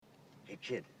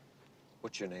kid.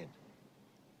 What's your name?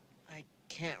 I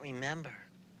can't remember.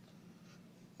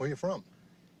 Where you from?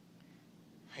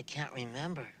 I can't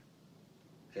remember.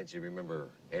 Can't you remember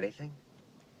anything?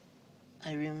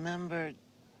 I remember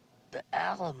the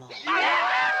Alamo.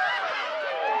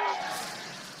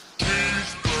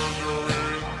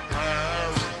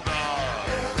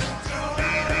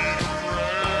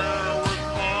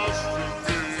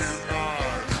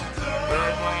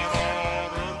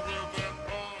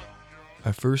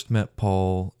 I first met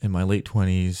Paul in my late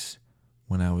 20s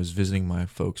when I was visiting my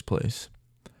folks' place.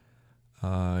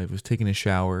 I was taking a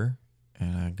shower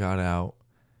and I got out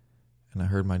and I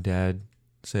heard my dad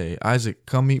say, "Isaac,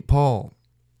 come meet Paul."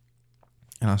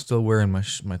 And I was still wearing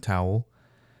my towel.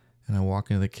 And I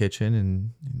walk into the kitchen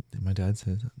and my dad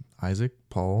says, "Isaac,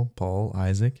 Paul,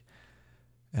 Isaac."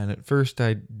 And at first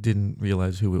I didn't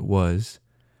realize who it was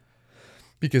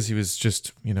because he was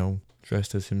just,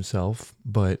 dressed as himself.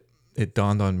 But it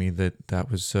dawned on me that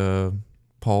was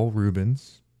Paul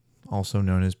Rubens, also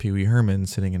known as Pee Wee Herman,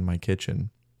 sitting in my kitchen.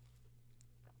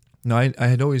 Now, I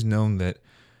had always known that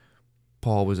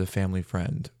Paul was a family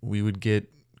friend. We would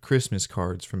get Christmas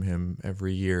cards from him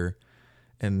every year,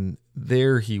 and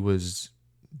there he was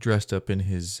dressed up in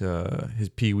his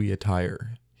Pee Wee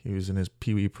attire. He was in his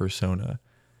Pee Wee persona,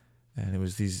 and it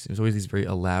was always these very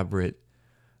elaborate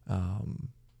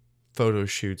photo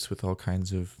shoots with all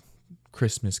kinds of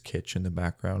Christmas kitsch in the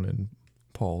background and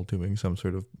Paul doing some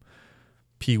sort of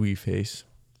Pee Wee face.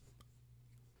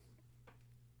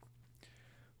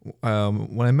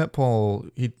 When I met Paul,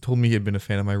 he told me he had been a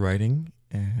fan of my writing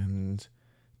and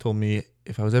told me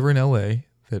if I was ever in LA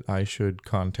that I should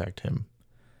contact him.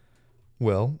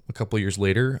 Well, a couple years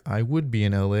later, I would be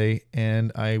in LA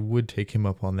and I would take him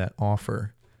up on that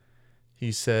offer.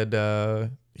 He said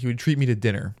he would treat me to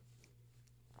dinner.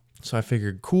 So I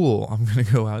figured, cool, I'm going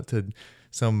to go out to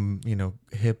some,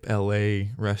 hip LA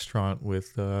restaurant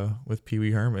with Pee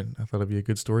Wee Herman. I thought it'd be a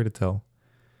good story to tell.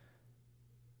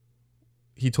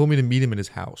 He told me to meet him at his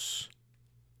house,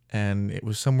 and it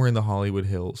was somewhere in the Hollywood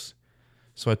Hills.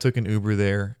 So I took an Uber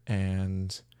there,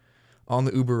 and on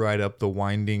the Uber ride up the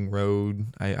winding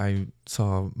road, I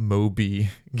saw Moby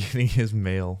getting his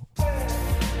mail.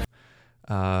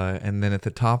 And then at the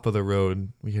top of the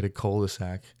road, we hit a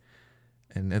cul-de-sac,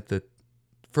 and at the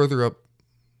further up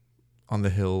on the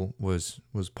hill was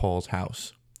Paul's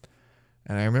house.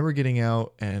 And I remember getting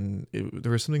out, and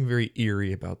there was something very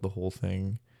eerie about the whole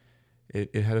thing.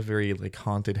 It had a very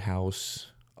haunted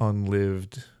house,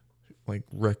 unlived,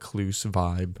 recluse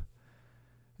vibe.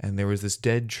 And there was this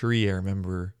dead tree, I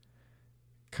remember,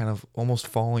 kind of almost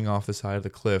falling off the side of the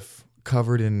cliff,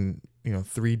 covered in,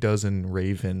 36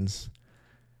 ravens.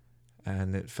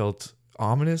 And it felt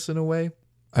ominous in a way.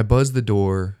 I buzz the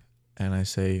door and I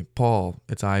say, "Paul,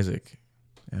 it's Isaac."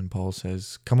 And Paul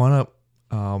says, "Come on up.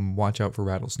 Watch out for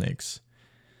rattlesnakes."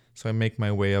 So I make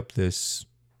my way up this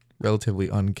relatively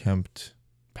unkempt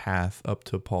path up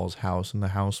to Paul's house. And the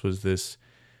house was this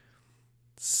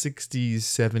 60s,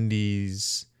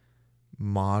 70s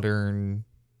modern,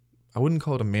 I wouldn't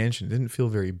call it a mansion. It didn't feel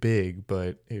very big,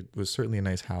 but it was certainly a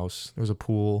nice house. There was a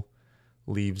pool,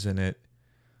 leaves in it.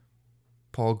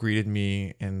 Paul greeted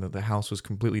me, and the house was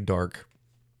completely dark,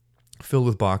 filled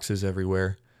with boxes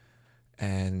everywhere.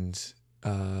 And,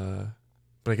 but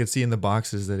I could see in the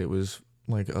boxes that it was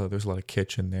there's a lot of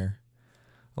kitsch in there.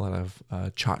 A lot of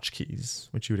tchotchkes,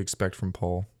 which you would expect from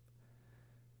Paul.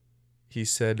 He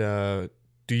said,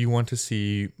 "Do you want to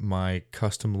see my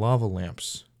custom lava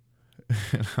lamps?"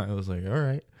 And I was like, all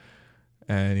right.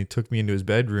 And he took me into his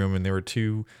bedroom, and there were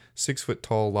 2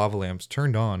 6-foot-tall lava lamps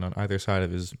turned on either side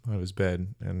of his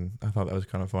bed. And I thought that was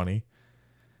kind of funny.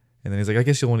 And then he's like, "I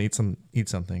guess you'll want to eat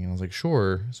something." And I was like,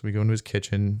 "Sure." So we go into his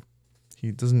kitchen.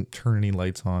 He doesn't turn any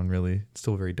lights on, really. It's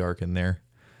still very dark in there.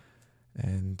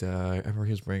 And I remember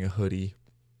he was wearing a hoodie.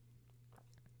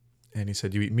 And he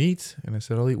said, "You eat meat?" And I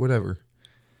said, "I'll eat whatever."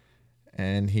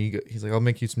 And he's like, "I'll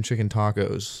make you some chicken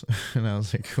tacos." And I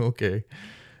was like, okay.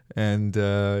 And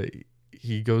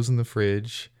he goes in the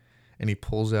fridge and he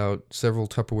pulls out several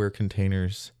Tupperware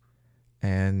containers.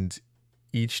 And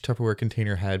each Tupperware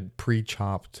container had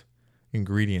pre-chopped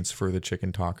ingredients for the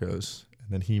chicken tacos.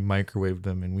 And then he microwaved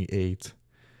them and we ate.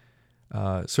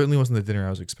 Certainly wasn't the dinner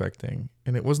I was expecting.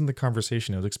 And it wasn't the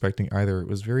conversation I was expecting either. It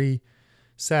was very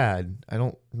sad. I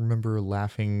don't remember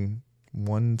laughing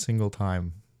one single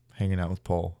time hanging out with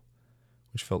Paul,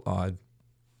 which felt odd.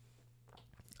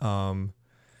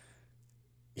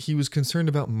 He was concerned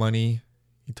about money.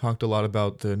 He talked a lot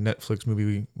about the Netflix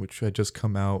movie, which had just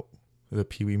come out, the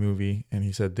Pee Wee movie, and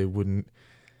he said they wouldn't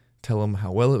tell him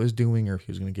how well it was doing or if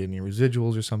he was going to get any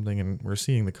residuals or something. And we're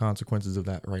seeing the consequences of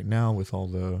that right now with all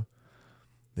the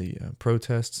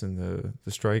protests and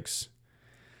the strikes.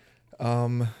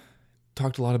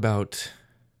 Talked a lot about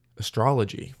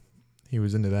astrology. He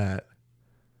was into that.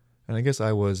 And I guess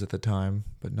I was at the time,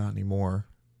 but not anymore.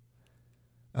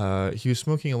 He was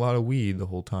smoking a lot of weed the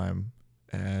whole time,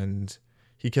 and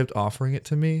he kept offering it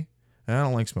to me. And I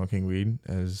don't like smoking weed,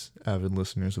 as avid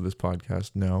listeners of this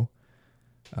podcast know.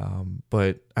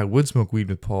 But I would smoke weed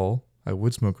with Paul. I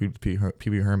would smoke weed with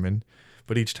Pee-wee Herman.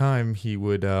 But each time he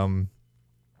would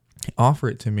offer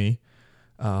it to me,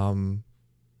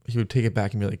 he would take it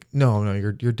back and be like, no,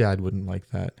 your dad wouldn't like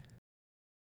that.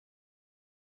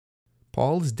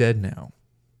 Paul is dead now.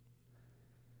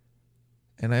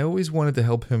 And I always wanted to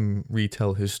help him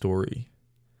retell his story.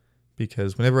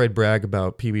 Because whenever I'd brag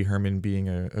about Pee-wee Herman being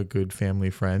a good family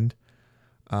friend,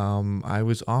 I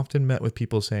was often met with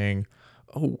people saying,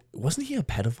 oh, wasn't he a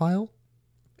pedophile?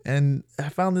 And I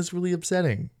found this really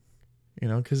upsetting,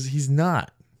 because he's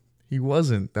not. He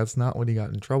wasn't. That's not what he got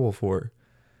in trouble for.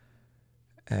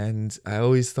 And I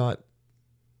always thought,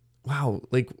 wow,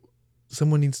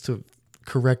 someone needs to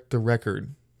correct the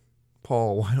record.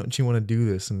 Paul, why don't you want to do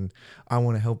this? And I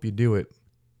want to help you do it.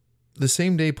 The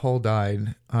same day Paul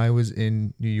died, I was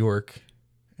in New York,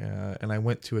 and I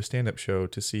went to a stand-up show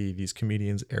to see these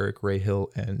comedians Eric Ray Hill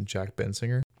and Jack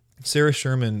Bensinger. Sarah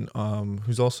Sherman,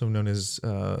 who's also known as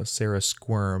Sarah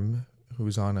Squirm,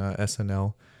 who's on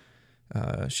SNL,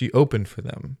 she opened for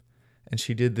them. And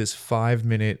she did this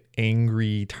 5-minute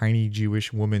angry, tiny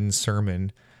Jewish woman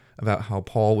sermon about how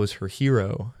Paul was her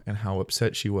hero and how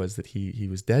upset she was that he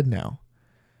was dead now.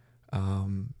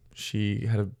 She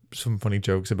had some funny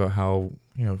jokes about how,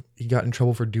 he got in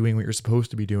trouble for doing what you're supposed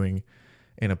to be doing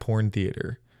in a porn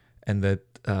theater. And that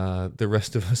the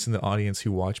rest of us in the audience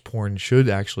who watch porn should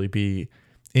actually be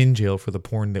in jail for the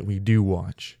porn that we do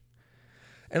watch.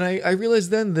 And I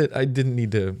realized then that I didn't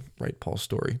need to write Paul's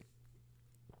story.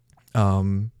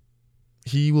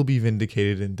 He will be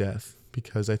vindicated in death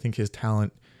because I think his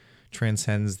talent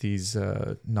transcends these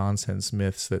nonsense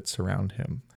myths that surround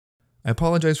him. I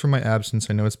apologize for my absence.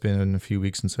 I know it's been a few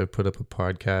weeks since I've put up a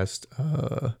podcast.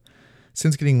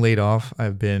 Since getting laid off,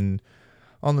 I've been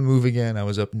on the move again. I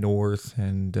was up north,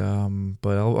 and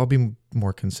but I'll be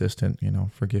more consistent.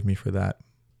 Forgive me for that.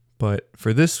 But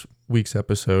for this week's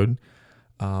episode,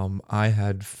 I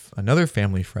had another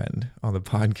family friend on the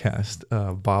podcast,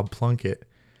 Bob Plunket.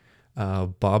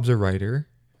 Bob's a writer,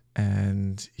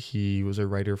 and he was a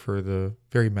writer for the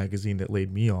very magazine that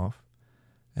laid me off.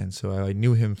 And so I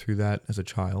knew him through that as a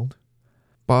child.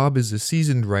 Bob is a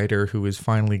seasoned writer who is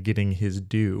finally getting his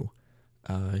due.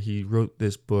 He wrote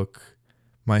this book,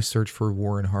 My Search for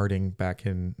Warren Harding, back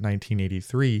in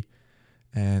 1983,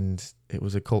 and it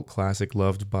was a cult classic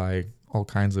loved by all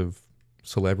kinds of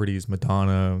celebrities,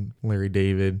 Madonna, Larry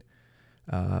David,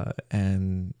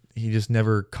 and he just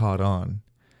never caught on.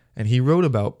 And he wrote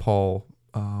about Paul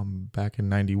back in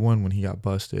 91 when he got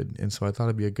busted, and so I thought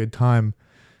it'd be a good time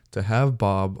to have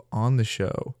Bob on the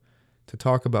show to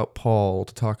talk about Paul,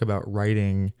 to talk about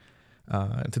writing,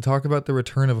 to talk about the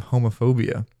return of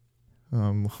homophobia.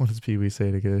 What does Pee-wee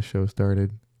say to get his show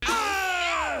started? There's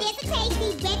a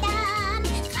crazy rhythm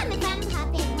coming from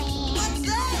Puppet Land.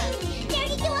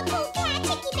 Dirty to a cool cat,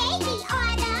 chicky baby, or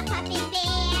the Puppet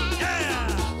Band.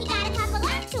 Yeah! You got a couple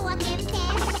of talking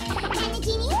fish, and a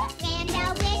genie who grant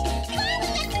a wish.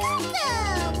 Follow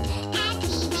exclusive at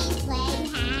Pee-wee's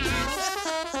Playhouse.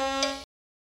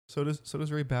 So does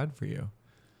very bad for you.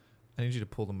 I need you to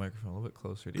pull the microphone a little bit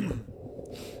closer to you.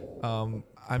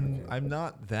 I'm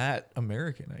not that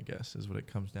American, I guess, is what it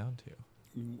comes down to.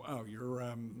 Oh, you're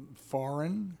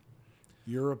foreign,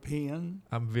 European.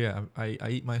 I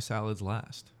eat my salads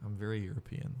last. I'm very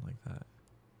European like that.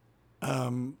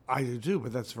 I do too,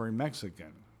 but that's very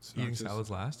Mexican. It's not Eating just- salads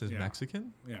last is yeah.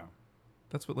 Mexican? Yeah.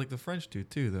 That's what the French do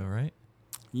too, though, right?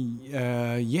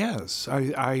 Yes.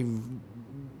 I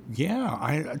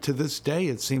to this day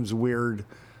it seems weird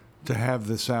to have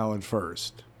the salad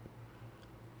first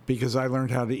because I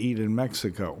learned how to eat in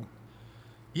Mexico.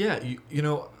 Yeah,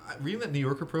 reading that New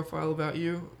Yorker profile about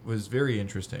you was very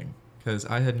interesting because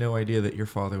I had no idea that your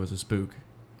father was a spook.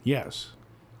 Yes.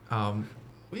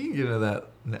 We can get into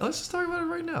that. Let's just talk about it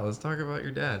right now. Let's talk about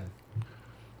your dad.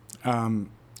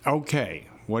 Okay.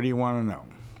 What do you want to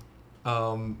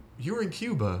know? You were in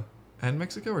Cuba and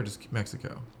Mexico, or just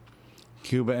Mexico?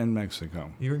 Cuba and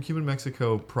Mexico. You were in Cuba and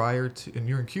Mexico and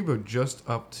you were in Cuba just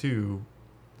up to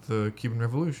the Cuban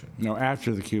Revolution. No,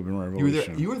 after the Cuban You were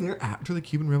Revolution. there. You were there after the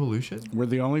Cuban Revolution. We're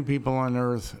the only people on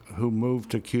Earth who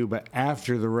moved to Cuba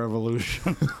after the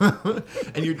revolution.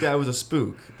 And your dad was a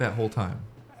spook that whole time.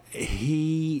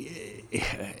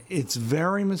 It's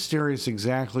very mysterious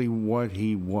exactly what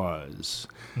he was,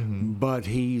 but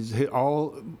his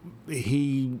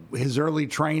early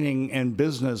training and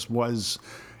business was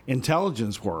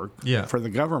intelligence work for the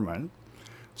government.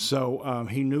 So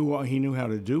he knew how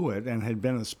to do it, and had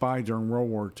been a spy during World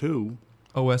War II.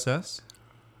 OSS?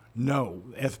 No,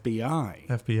 FBI.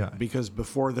 FBI. Because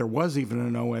before there was even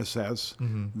an OSS,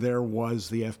 there was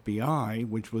the FBI,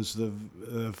 which was the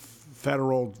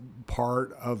federal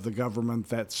part of the government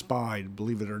that spied,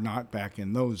 believe it or not, back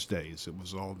in those days. It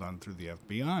was all done through the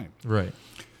FBI. Right.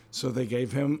 So they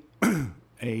gave him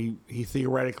he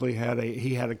theoretically had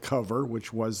a cover,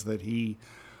 which was that he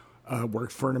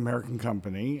worked for an American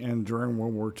company, and during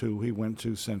World War II he went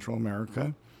to Central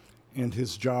America, and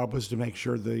his job was to make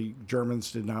sure the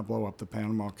Germans did not blow up the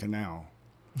Panama Canal.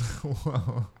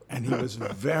 Wow. And he was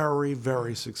very,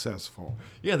 very successful.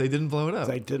 Yeah, they didn't blow it up.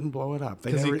 They didn't blow it up.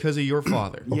 Because of your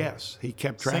father. Yes, he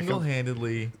kept track of...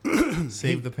 Single-handedly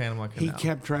saved the Panama Canal. He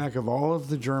kept track of all of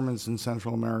the Germans in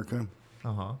Central America.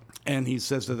 Uh-huh. And he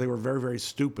says that they were very, very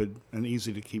stupid and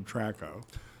easy to keep track of.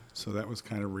 So that was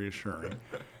kind of reassuring.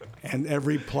 And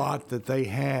every plot that they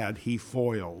had, he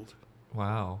foiled.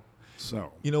 Wow.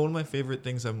 So... You know, one of my favorite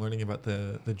things I'm learning about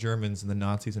the Germans and the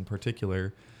Nazis in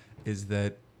particular is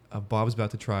that Bob's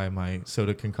about to try my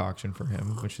soda concoction for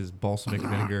him, which is balsamic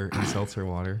vinegar and seltzer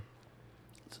water.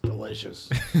 It's delicious.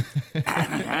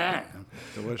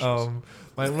 Delicious. One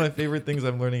of my favorite things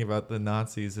I'm learning about the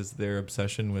Nazis is their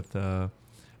obsession with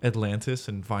Atlantis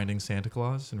and finding Santa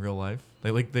Claus in real life.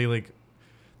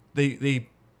 They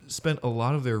spent a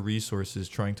lot of their resources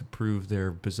trying to prove their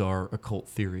bizarre occult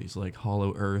theories, like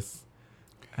Hollow Earth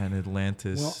and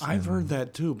Atlantis. Well, I've heard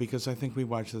that too, because I think we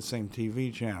watch the same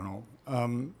TV channel.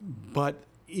 But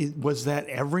was that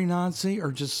every Nazi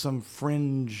or just some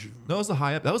fringe? No, it was the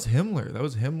high up. That was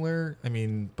Himmler. I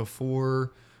mean,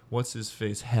 before what's his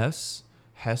face, Hess.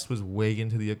 Hess was way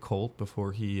into the occult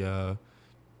before he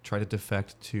tried to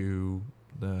defect to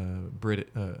the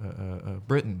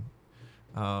Britain,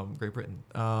 Great Britain.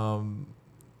 I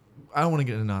don't want to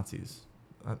get into Nazis,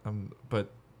 but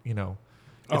you know,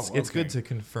 it's good to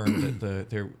confirm that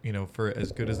they're for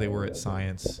as good as they were at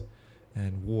science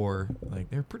and war, like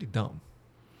they're pretty dumb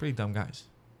guys.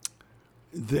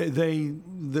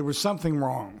 There was something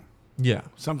wrong. Yeah,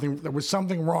 There was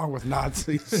something wrong with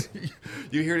Nazis.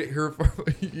 You heard it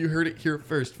here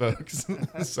first, folks.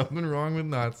 Something wrong with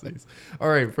Nazis. All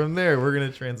right, from there we're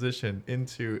gonna transition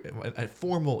into a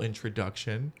formal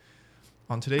introduction.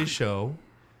 On today's show,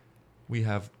 we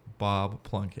have Bob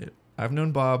Plunket. I've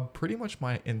known Bob pretty much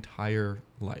my entire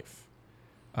life.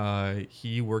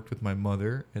 He worked with my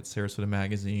mother at Sarasota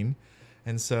Magazine,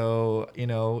 and so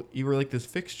you were like this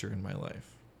fixture in my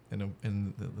life,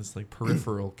 in this like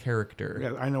peripheral character.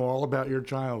 Yeah, I know all about your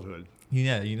childhood.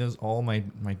 Yeah, he knows all my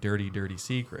dirty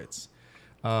secrets.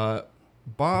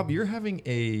 Bob, you're having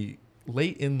a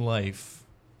late in life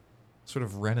sort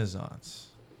of renaissance.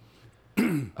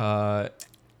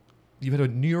 You've had a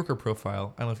New Yorker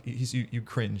profile. I don't know if you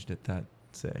cringed at that.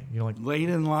 Say, like Late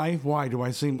in life? Why? Do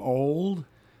I seem old?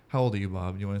 How old are you,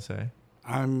 Bob? You want to say?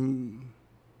 I'm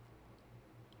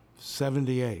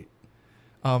 78.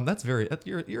 That's very.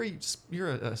 You're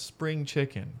a spring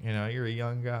chicken. You're a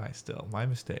young guy still. My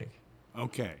mistake.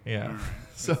 Okay. Yeah. All right.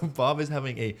 So Bob is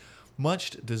having a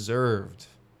much deserved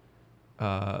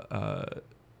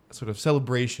sort of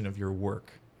celebration of your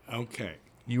work. Okay.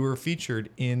 You were featured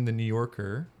in the New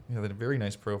Yorker. You had a very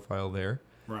nice profile there.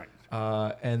 Right.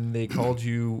 And they called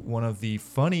you one of the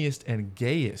funniest and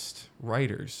gayest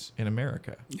writers in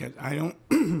America. Yeah, I don't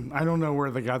know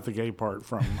where they got the gay part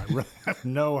from. I really have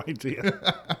no idea.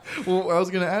 Well, I was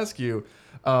going to ask you,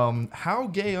 how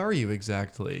gay are you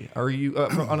exactly? Are you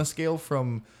on a scale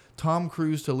from Tom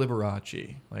Cruise to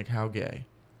Liberace? Like how gay?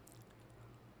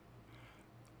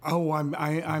 Oh,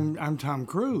 I'm Tom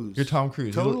Cruise. You're Tom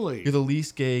Cruise. Totally. You're the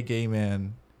least gay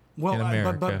man in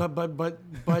America.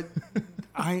 But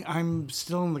I'm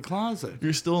still in the closet.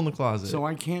 You're still in the closet. So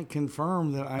I can't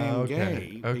confirm that I am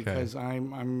gay because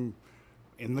I'm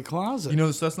in the closet.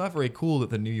 So that's not very cool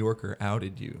that the New Yorker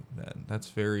outed you then.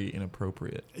 That's very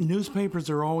inappropriate.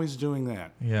 Newspapers are always doing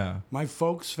that. Yeah. My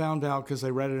folks found out because they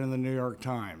read it in the New York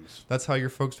Times. That's how your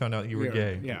folks found out you were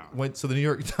gay. Yeah. So the New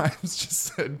York Times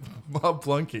just said Bob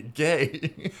Plunket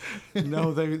gay.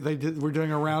 No, they did. We're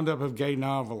doing a roundup of gay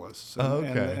novelists. And,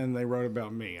 Okay. and they wrote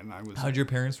about me, and I was. How'd your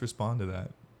parents respond to that?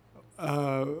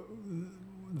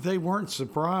 They weren't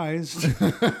surprised.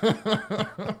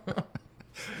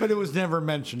 But it was never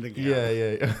mentioned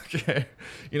again. Yeah. Okay.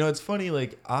 It's funny.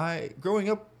 Like growing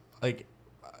up, like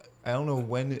I don't know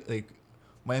when like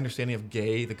my understanding of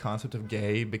gay, the concept of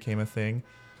gay, became a thing.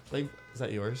 Like, is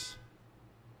that yours?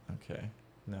 Okay.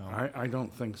 No. I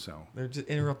don't think so. They're just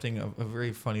interrupting a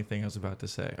very funny thing I was about to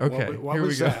say. Okay. What here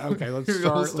was we go. that? Okay, let's Here we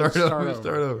go. start Start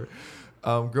over.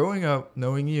 Growing up,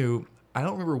 knowing you, I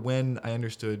don't remember when I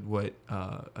understood what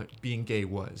being gay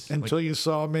was. Until you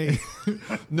saw me.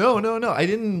 No. I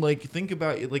didn't like think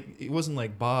about it. Like it wasn't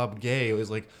like Bob gay. It was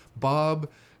like Bob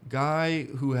guy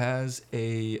who has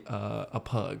a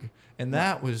pug, and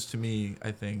that was to me,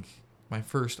 I think, my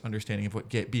first understanding of what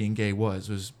being gay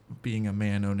was being a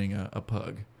man owning a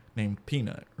pug named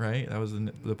Peanut. Right? That was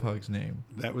the pug's name.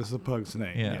 That was the pug's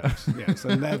name. Yeah. Yes.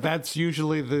 And that's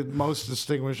usually the most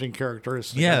distinguishing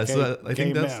characteristic. Yeah. Of So I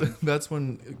think men. that's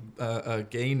when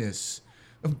gayness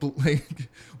like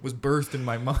was birthed in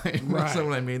my mind. Right. That's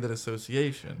when I made that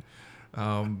association.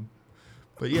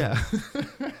 But yeah.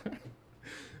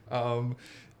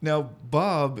 Now,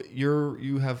 Bob,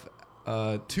 you have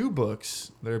 2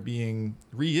 books that are being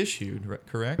reissued,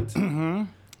 correct? Mm-hmm.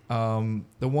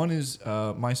 The one is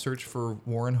My Search for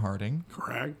Warren Harding.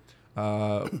 Correct.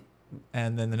 And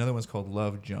then another one's called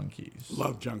Love Junkies.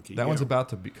 Love Junkie. That one's about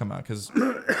to come out because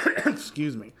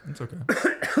Excuse me. it's okay.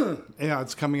 Yeah,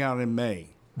 it's coming out in May.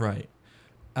 Right.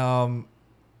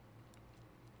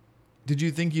 Did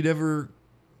you think you'd ever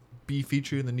be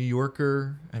featured in the New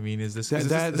Yorker? I mean, is this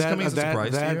coming as a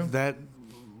surprise to you? That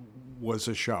was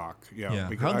a shock. Yeah.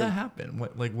 How'd that happen?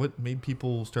 What made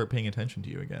people start paying attention to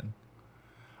you again?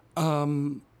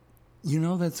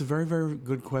 That's a very, very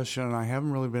good question, and I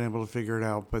haven't really been able to figure it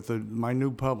out. But my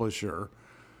new publisher,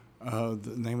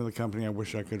 the name of the company I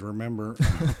wish I could remember,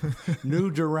 New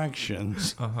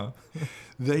Directions.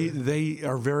 They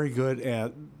are very good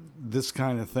at this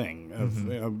kind of thing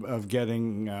of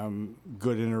getting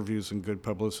good interviews and good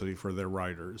publicity for their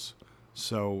writers.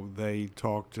 So they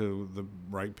talked to the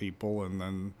right people, and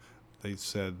then they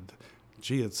said,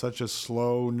 gee, it's such a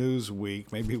slow news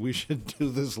week. Maybe we should do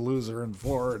this loser in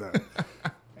Florida.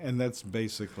 And that's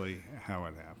basically how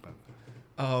it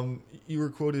happened. You were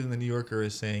quoted in the New Yorker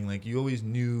as saying, like, you always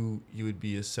knew you would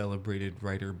be a celebrated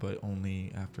writer, but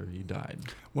only after you died.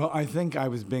 Well, I think I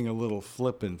was being a little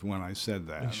flippant when I said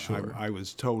that. Sure. I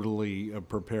was totally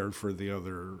prepared for the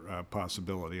other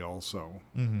possibility also.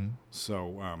 Mm-hmm.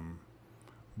 So,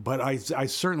 but I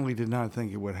certainly did not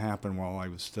think it would happen while I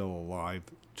was still alive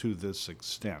to this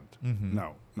extent. Mm-hmm.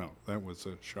 No, that was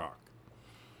a shock.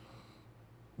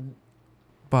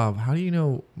 Bob, how do you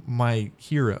know my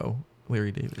hero,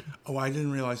 Larry David? Oh, I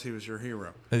didn't realize he was your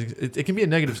hero. It can be a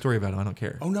negative story about him. I don't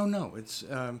care. Oh, no. It's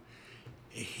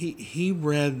he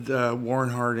read Warren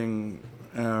Harding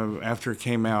after it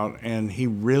came out, and he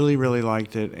really, really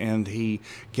liked it, and he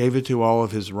gave it to all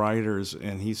of his writers,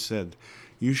 and he said,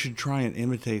 you should try and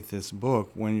imitate this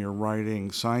book when you're writing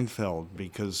Seinfeld,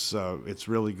 because it's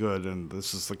really good, and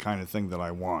this is the kind of thing that I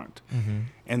want. Mm-hmm.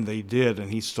 And they did,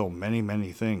 and he stole many,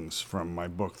 many things from my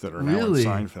book that are now in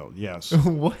Seinfeld. Yes.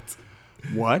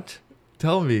 What?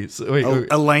 Tell me. So,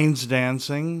 wait. Elaine's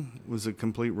Dancing was a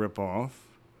complete ripoff.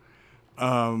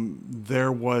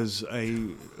 There was a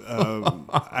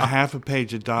half a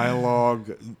page of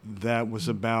dialogue that was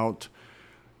about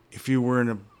if you were in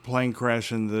a plane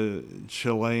crash in the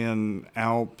Chilean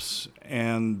Alps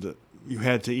and you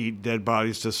had to eat dead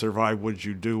bodies to survive, would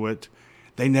you do it?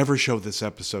 They never show this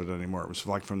episode anymore. It was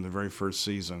like from the very first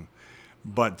season,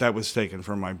 but that was taken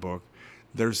from my book.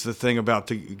 There's the thing about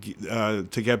to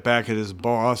get back at his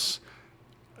boss.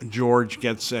 George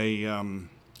gets a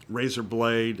razor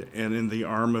blade, and in the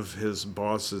arm of his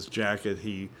boss's jacket,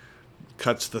 he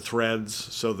cuts the threads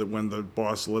so that when the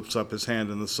boss lifts up his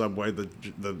hand in the subway,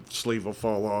 the sleeve will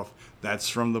fall off. That's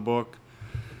from the book.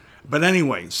 But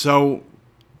anyway, so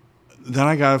then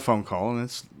I got a phone call, and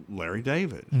it's Larry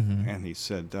David. Mm-hmm. And he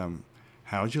said,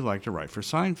 how would you like to write for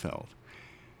Seinfeld?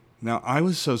 Now, I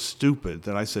was so stupid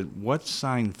that I said, what's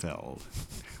Seinfeld?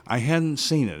 I hadn't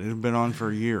seen it. It had been on for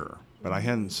a year, but I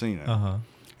hadn't seen it. Uh-huh.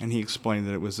 And he explained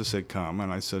that it was a sitcom,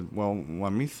 and I said, well,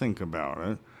 let me think about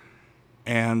it.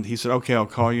 And he said, okay, I'll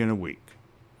call you in a week.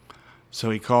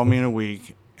 So he called me in a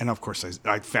week, and of course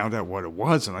I found out what it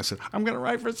was, and I said, I'm going to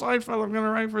write for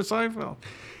Seinfeld.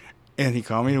 And he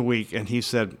called me in a week, and he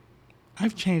said,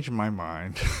 I've changed my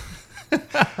mind.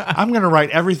 I'm going to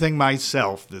write everything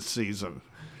myself this season.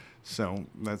 So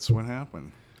that's what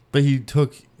happened. But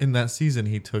in that season,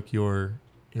 he took your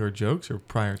your jokes or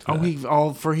prior to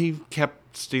that? He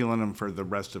kept stealing them for the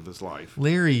rest of his life.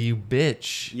 Larry, you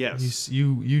bitch. Yes.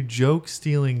 You joke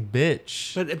stealing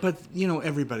bitch. But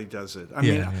everybody does it. I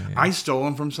Yeah, mean, yeah. I stole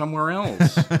them from somewhere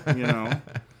else.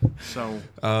 So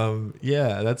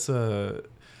Yeah, that's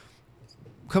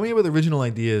coming up with original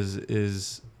ideas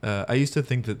is. I used to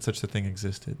think that such a thing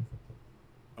existed.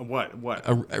 what?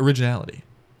 Originality.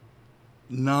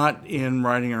 Not in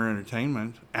writing or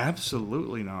entertainment.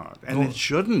 Absolutely not. And it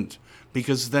shouldn't,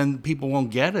 because then people won't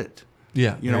get it.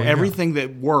 Yeah. there you go. Everything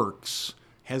that works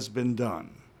has been done.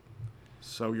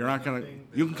 So you're not going to...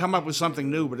 You can come up with something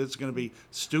new, but it's going to be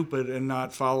stupid and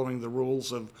not following the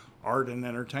rules of art and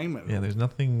entertainment. Yeah, there's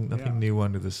nothing new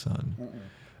under the sun.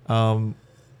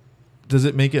 Does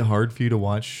it make it hard for you to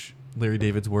watch Larry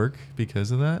David's work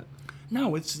because of that?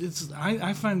 No, I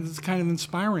find it's kind of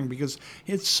inspiring because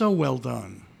it's so well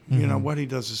done. What he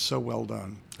does is so well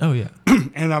done. Oh, yeah.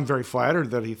 And I'm very flattered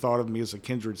that he thought of me as a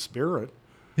kindred spirit.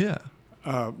 Yeah.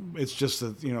 It's just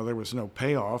that, there was no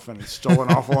payoff and he stole an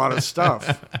awful lot of stuff.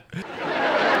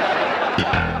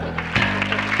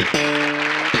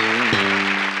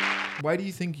 Why do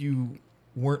you think you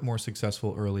weren't more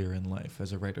successful earlier in life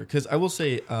as a writer? Because I will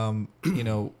say, No,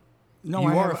 you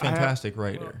I are have- a fantastic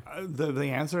writer.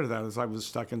 The answer to that is I was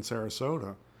stuck in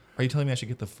Sarasota. Are you telling me I should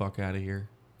get the fuck out of here?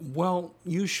 Well,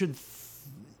 you should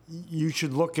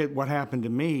look at what happened to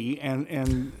me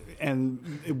and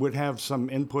it would have some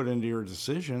input into your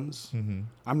decisions. Mm-hmm.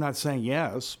 I'm not saying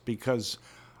yes because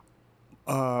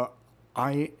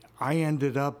I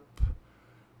ended up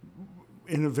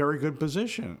in a very good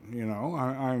position.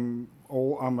 I'm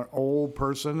an old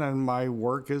person and my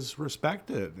work is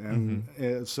respected,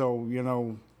 and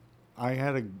so I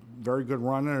had a very good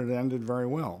run and it ended very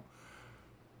well.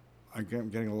 I'm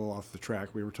getting a little off the track.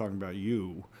 We were talking about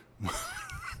you.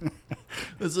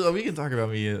 So we can talk about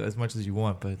me as much as you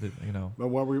want, but But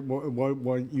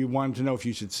what you wanted to know if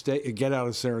you should get out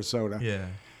of Sarasota? Yeah.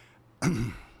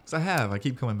 So I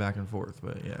keep coming back and forth,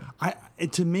 but yeah.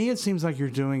 To me, it seems like you're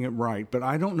doing it right, but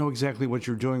I don't know exactly what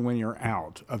you're doing when you're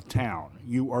out of town.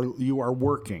 You are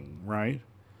working, right?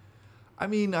 I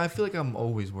mean, I feel like I'm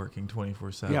always working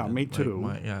 24/7. Yeah, me too.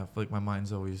 I feel like my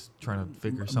mind's always trying to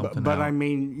figure something But out. I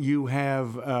mean, you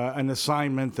have an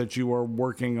assignment that you are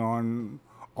working on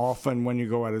often when you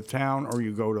go out of town, or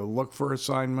you go to look for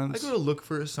assignments. I go to look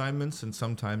for assignments, and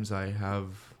sometimes I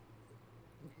have.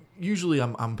 Usually,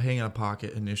 I'm paying out of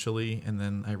pocket initially, and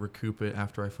then I recoup it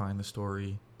after I find the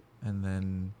story, and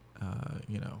then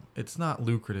it's not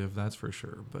lucrative, that's for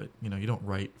sure. But you don't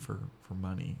write for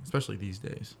money, especially these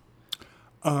days.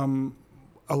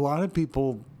 A lot of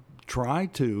people try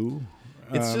to.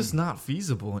 It's just not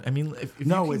feasible. I mean, if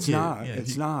No, you can it's get- not. yeah,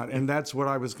 It's not. And that's what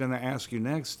I was going to ask you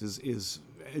next is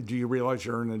do you realize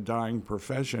you're in a dying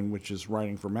profession, which is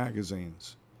writing for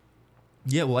magazines?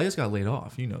 Yeah, well, I just got laid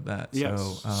off. You know that.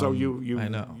 Yes. So, So you I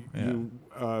know. Yeah. You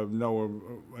know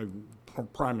a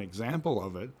prime example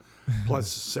of it. Plus,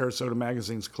 Sarasota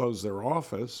Magazine's closed their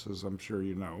office, as I'm sure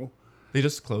you know. They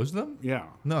just closed them? Yeah.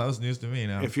 No, that was news to me.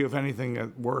 Now If you have anything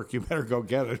at work, you better go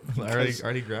get it. I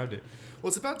already grabbed it. Well,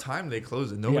 it's about time they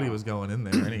closed it. Nobody Yeah. was going in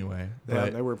there anyway.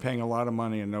 But They were paying a lot of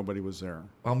money and nobody was there.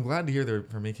 I'm glad to hear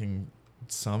they're making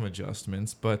some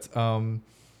adjustments. But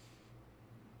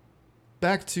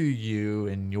back to you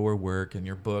and your work and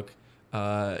your book.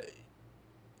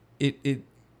 It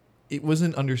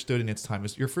wasn't understood in its time.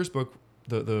 Your first book,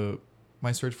 the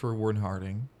My Search for Warden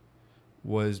Harding,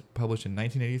 was published in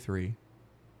 1983.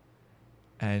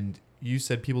 And you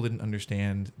said people didn't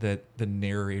understand that the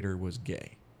narrator was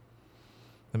gay.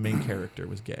 The main character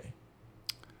was gay.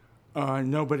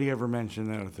 Nobody ever mentioned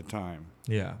that at the time.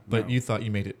 Yeah, but No. you thought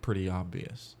you made it pretty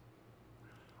obvious.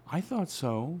 I thought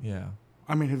so. Yeah.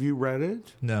 I mean, have you read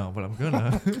it? No, but I'm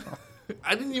gonna.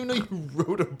 I didn't even know you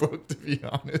wrote a book, to be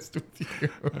honest with you.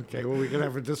 Okay, well, we could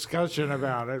have a discussion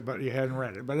about it, but you hadn't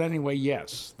read it. But anyway,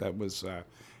 yes, that was.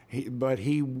 He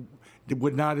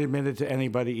would not admit it to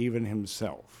anybody, even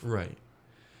himself. Right.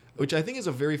 Which I think is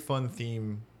a very fun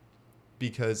theme,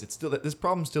 because this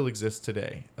problem still exists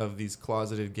today of these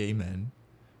closeted gay men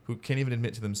who can't even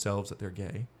admit to themselves that they're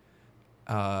gay.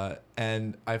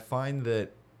 And I find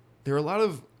that there are a lot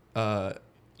of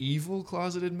evil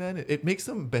closeted men. It makes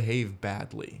them behave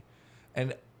badly.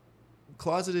 And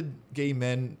closeted gay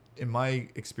men, in my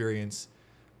experience,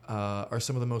 are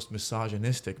some of the most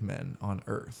misogynistic men on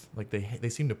earth. Like they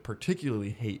seem to particularly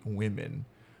hate women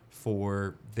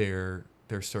for their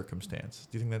circumstance.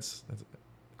 Do you think that's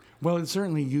Well, it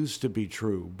certainly used to be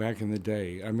true back in the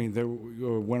day. I mean,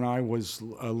 when I was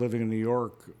living in New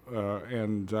York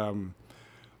and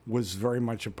was very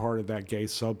much a part of that gay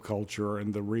subculture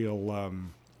and the real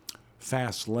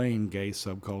fast lane gay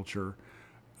subculture,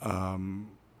 a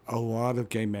lot of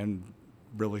gay men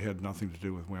really had nothing to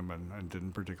do with women and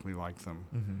didn't particularly like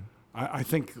them. I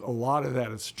think a lot of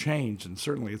that has changed, and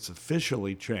certainly it's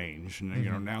officially changed. And,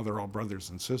 you know, now they're all brothers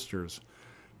and sisters.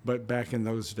 But back in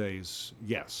those days,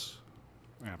 yes,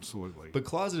 absolutely. But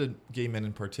closeted gay men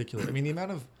in particular, I mean, the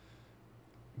amount of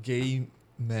gay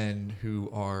men who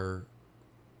are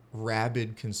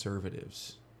rabid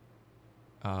conservatives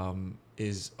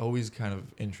is always kind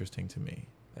of interesting to me.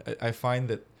 I find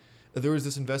that there was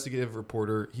this investigative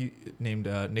reporter named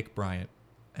Nick Bryant,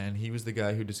 and he was the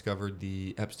guy who discovered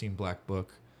the Epstein Black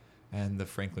Book and the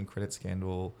Franklin credit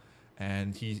scandal,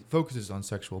 and he focuses on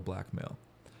sexual blackmail.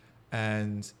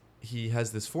 And he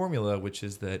has this formula, which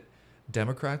is that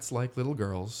Democrats like little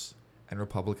girls and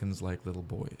Republicans like little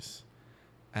boys.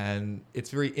 And it's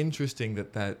very interesting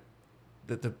that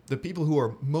the people who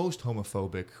are most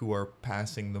homophobic, who are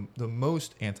passing the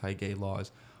most anti-gay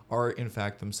laws, are in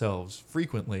fact themselves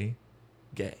frequently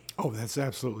gay. Oh, that's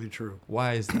absolutely true.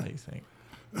 Why is that, you think?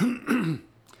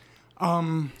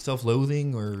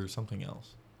 Self-loathing or something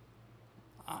else?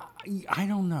 I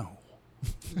don't know.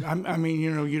 I mean,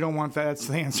 you know, you don't want that. That's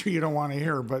the answer you don't want to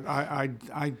hear, but I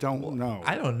don't know.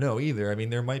 I don't know either. I mean,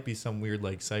 there might be some weird,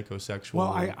 like, psychosexual...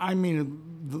 Well, I mean,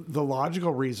 the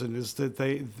logical reason is that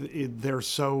they're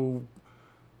so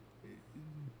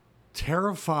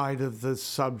terrified of the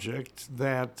subject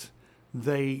that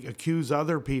they accuse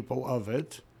other people of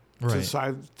it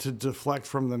to deflect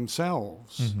from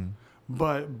themselves.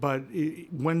 But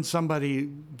when somebody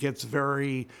gets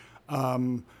very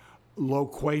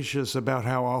loquacious about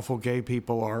how awful gay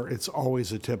people are, it's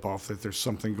always a tip-off that there's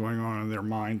something going on in their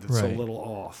mind that's a little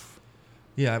off.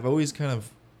 Yeah, I've always kind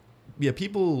of... Yeah,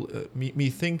 people...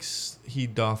 methinks he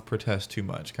doth protest too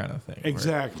much kind of thing.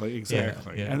 Exactly. Yeah.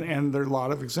 And there are a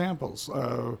lot of examples.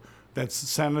 That's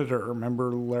Senator,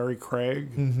 remember Larry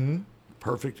Craig? Mm-hmm.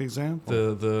 Perfect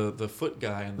example. The foot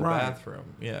guy in the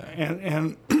bathroom. Yeah.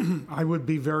 And I would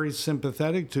be very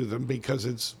sympathetic to them because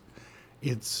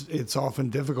it's often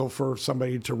difficult for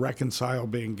somebody to reconcile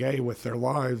being gay with their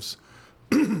lives.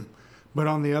 But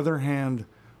on the other hand,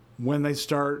 when they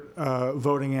start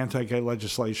voting anti-gay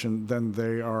legislation, then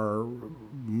they are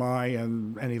my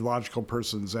and any logical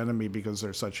person's enemy because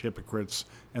they're such hypocrites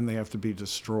and they have to be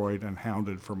destroyed and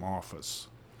hounded from office.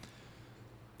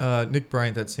 Nick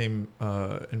Bryant, that same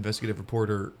investigative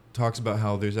reporter, talks about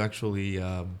how there's actually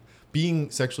being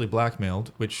sexually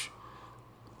blackmailed, which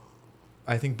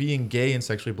I think being gay and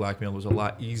sexually blackmailed was a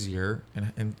lot easier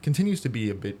and continues to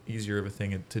be a bit easier of a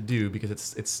thing to do because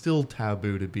it's still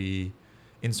taboo to be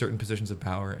in certain positions of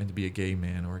power and to be a gay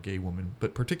man or a gay woman,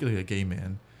 but particularly a gay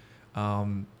man.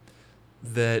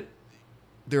 That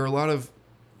there are a lot of...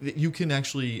 that you can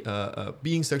actually...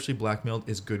 being sexually blackmailed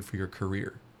is good for your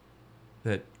career.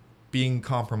 That being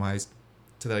compromised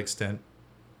to that extent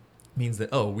means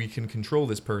that, we can control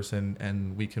this person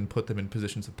and we can put them in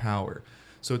positions of power.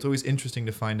 So it's always interesting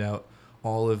to find out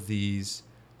all of these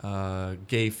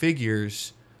gay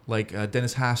figures, like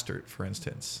Dennis Hastert, for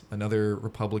instance, another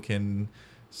Republican,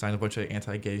 signed a bunch of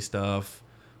anti-gay stuff,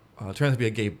 turned out to be a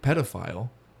gay pedophile,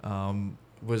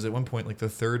 was at one point like the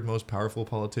third most powerful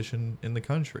politician in the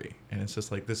country. And it's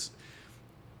just like this...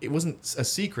 It wasn't a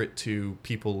secret to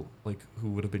people like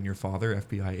who would have been your father,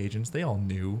 FBI agents. They all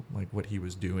knew like what he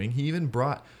was doing. He even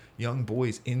brought young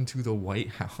boys into the White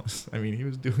House. I mean, he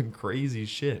was doing crazy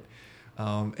shit.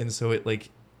 And so it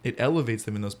elevates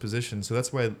them in those positions. So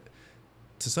that's why,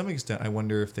 to some extent, I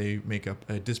wonder if they make up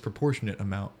a disproportionate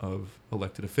amount of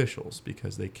elected officials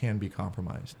because they can be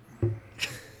compromised.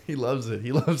 He loves it.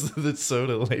 He loves the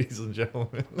soda, ladies and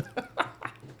gentlemen.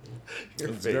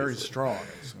 It's very strong.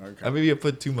 Okay. Maybe I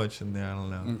put too much in there. I don't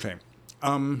know. Okay.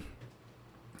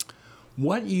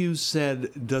 What you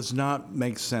said does not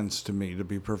make sense to me, to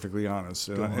be perfectly honest,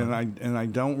 and I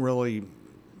don't really.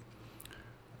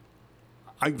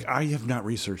 I have not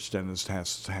researched Dennis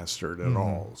Hastert at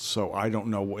all, so I don't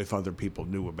know if other people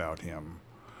knew about him.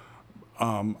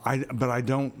 But I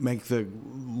don't make the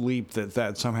leap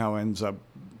that somehow ends up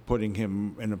putting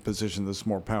him in a position that's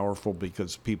more powerful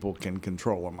because people can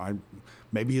control him.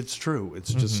 Maybe it's true.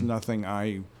 It's just nothing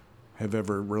I have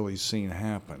ever really seen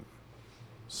happen.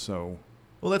 So,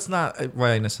 well, that's not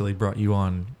why I necessarily brought you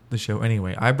on the show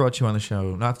anyway. I brought you on the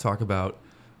show not to talk about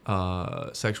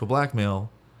sexual blackmail,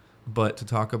 but to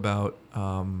talk about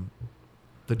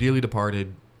the dearly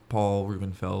departed Paul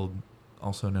Rubenfeld,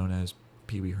 also known as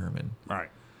Pee Wee Herman. Right.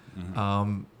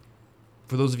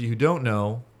 For those of you who don't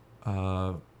know,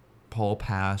 Paul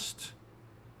passed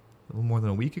a little more than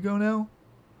a week ago now.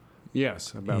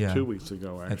 Yes, about 2 weeks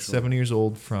ago, actually. At 7 years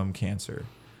old from cancer.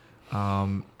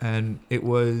 And it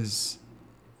was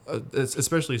it's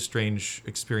especially a strange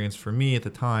experience for me at the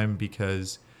time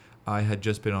because I had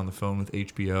just been on the phone with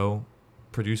HBO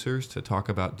producers to talk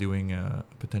about doing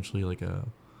potentially like a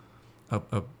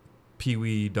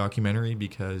Pee-wee documentary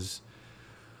because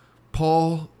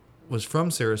Paul was from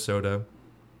Sarasota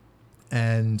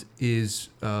and is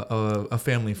a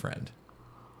family friend.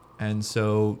 And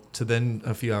so to then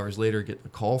a few hours later get a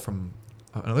call from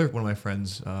another one of my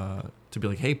friends to be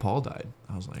like, hey, Paul died.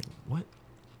 I was like, what?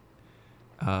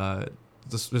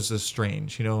 This is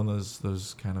strange, you know, and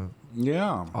those kind of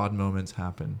odd moments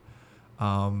happen.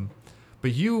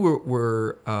 But you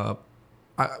were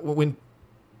when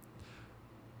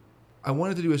I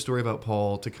wanted to do a story about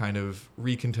Paul to kind of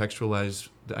recontextualize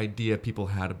the idea people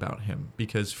had about him,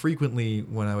 because frequently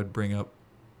when I would bring up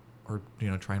or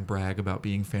try and brag about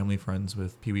being family friends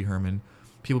with Pee Wee Herman,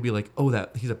 people would be like, "Oh,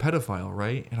 that he's a pedophile,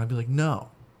 right?" And I'd be like, "No,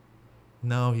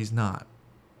 he's not."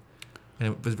 And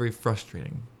it was very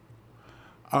frustrating.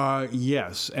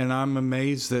 Yes, and I'm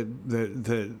amazed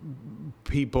that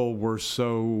people were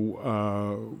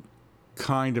so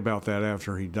kind about that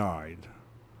after he died.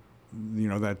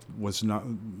 That was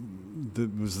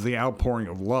was the outpouring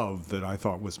of love that I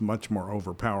thought was much more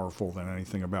overpowerful than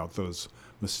anything about those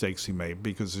mistakes he made.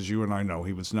 Because as you and I know,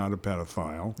 he was not a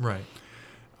pedophile, Right.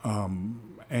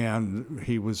 And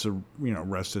he was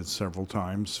arrested several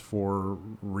times for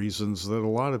reasons that a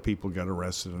lot of people get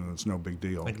arrested, and it's no big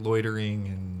deal. Like loitering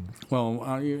and...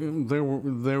 Well,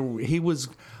 he was...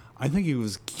 I think he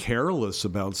was careless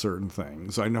about certain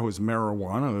things. I know his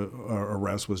marijuana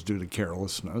arrest was due to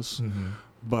carelessness, Mm-hmm.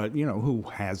 but who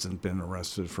hasn't been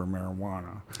arrested for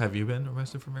marijuana? Have you been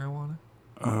arrested for marijuana?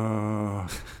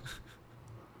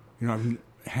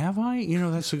 Have I?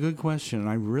 That's a good question.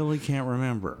 I really can't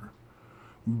remember.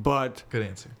 But Good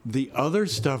answer. the other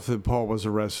stuff that Paul was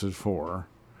arrested for,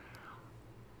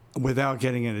 without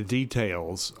getting into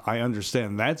details, I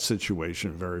understand that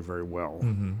situation very, very well.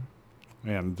 Mm-hmm.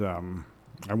 And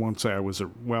I won't say I was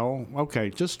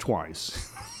just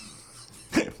twice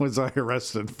was I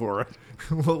arrested for it.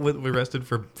 Well, arrested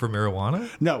for marijuana?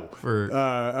 No, For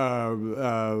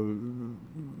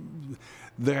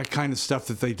that kind of stuff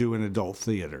that they do in adult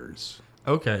theaters.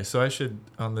 Okay, so I should,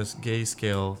 on this gay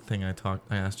scale thing I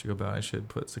asked you about, I should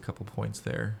put a couple points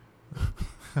there.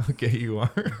 How gay you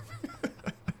are.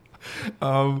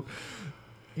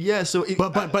 Yeah, so...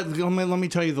 But let me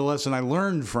tell you the lesson I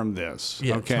learned from this.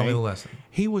 Yeah, okay? tell me the lesson.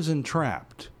 He was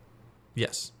entrapped.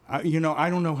 Yes. I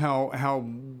don't know how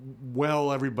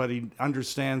well everybody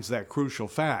understands that crucial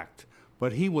fact,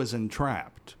 but he was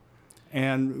entrapped.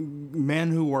 And men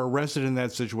who are arrested in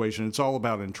that situation, it's all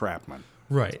about entrapment.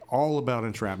 Right. All about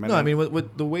entrapment. No, I mean,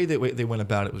 what the way that they went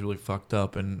about it was really fucked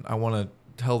up, and I want to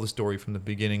tell the story from the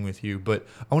beginning with you, but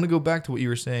I want to go back to what you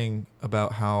were saying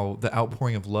about how the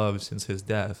outpouring of love since his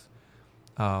death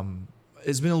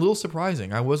has been a little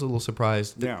surprising. I was a little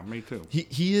surprised. Yeah, me too.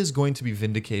 He is going to be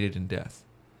vindicated in death.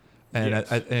 And,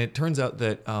 yes. and it turns out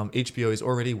that HBO is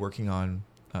already working on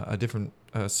a different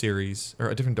series or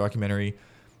a different documentary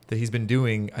that he's been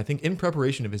doing, I think, in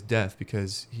preparation of his death,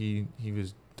 because he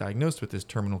was diagnosed with this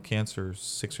terminal cancer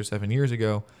 6 or 7 years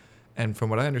ago. And from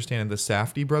what I understand, the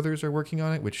Safdie brothers are working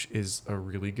on it, which is a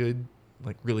really good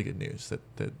news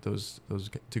that those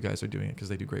two guys are doing it, because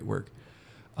they do great work.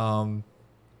 I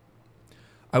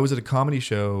was at a comedy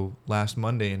show last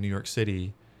Monday in New York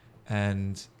City,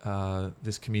 and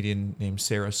this comedian named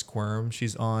Sarah Squirm,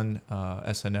 she's on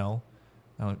SNL.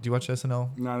 Do you watch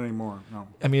SNL? Not anymore, no.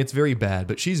 I mean, it's very bad,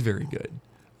 but she's very good.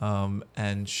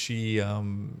 And she, her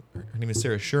name is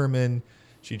Sarah Sherman.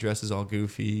 She dresses all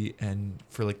goofy, and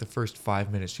for like the first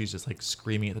 5 minutes, she's just like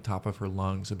screaming at the top of her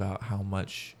lungs about how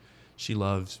much she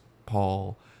loves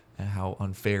Paul and how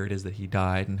unfair it is that he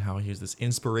died, and how he was this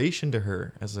inspiration to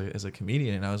her as a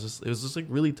comedian. And it was just like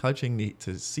really touching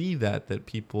to see that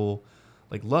people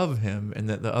like love him, and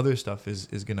that the other stuff is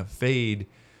gonna fade,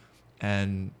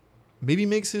 and maybe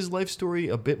makes his life story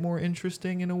a bit more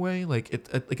interesting in a way, like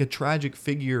a tragic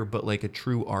figure, but like a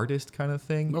true artist kind of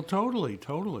thing. Well, totally.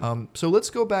 So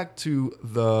let's go back to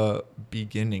the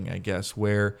beginning, I guess,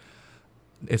 where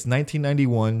it's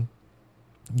 1991.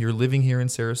 You're living here in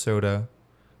Sarasota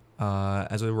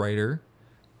as a writer,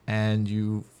 and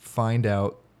you find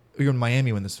out you're in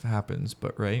Miami when this happens,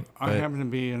 but right? I happen to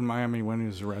be in Miami when he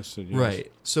was arrested. Yes.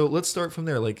 Right. So let's start from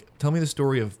there. Like, tell me the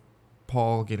story of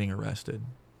Paul getting arrested.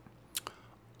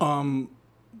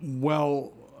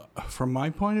 Well, from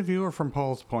my point of view or from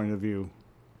Paul's point of view?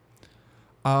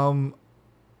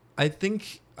 I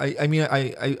think I mean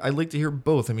I like to hear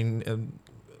both. I mean,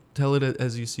 tell it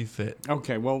as you see fit.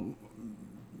 Okay, well,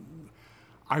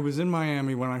 I was in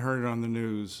Miami when I heard it on the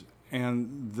news,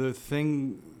 and the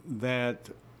thing that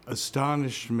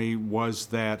astonished me was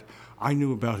that I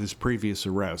knew about his previous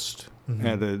arrest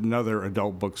at another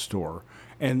adult bookstore,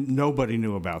 and nobody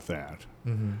knew about that.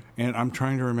 And I'm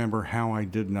trying to remember how I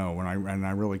did know, and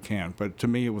I really can't. But to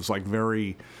me, it was like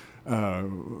very,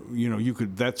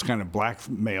 that's kind of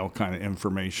blackmail kind of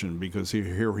information, because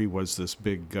here he was, this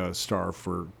big star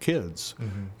for kids.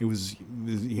 It was,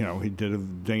 he did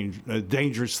a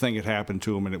dangerous thing had happened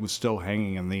to him, and it was still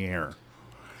hanging in the air.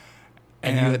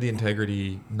 And you had the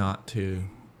integrity not to.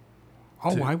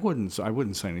 Oh, I wouldn't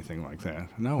say anything like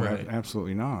that. No, Right.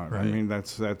 Absolutely not. Right. I mean,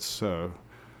 that's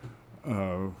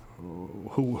who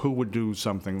would do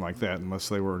something like that unless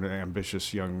they were an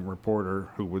ambitious young reporter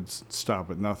who would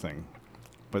stop at nothing.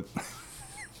 But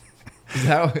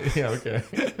Yeah, okay.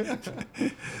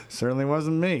 certainly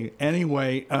wasn't me.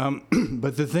 Anyway,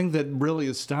 but the thing that really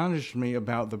astonished me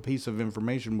about the piece of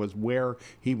information was where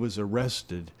he was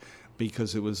arrested,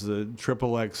 because it was the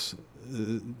XXX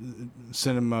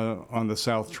cinema on the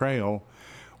South Trail,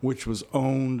 which was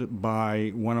owned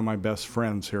by one of my best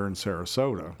friends here in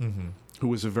Sarasota, who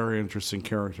was a very interesting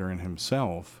character in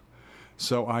himself.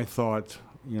 So I thought,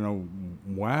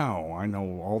 wow, I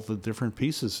know all the different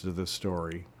pieces to this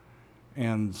story.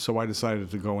 And so I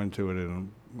decided to go into it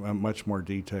in much more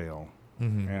detail.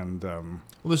 And Well,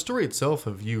 the story itself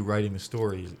of you writing the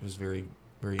story was very,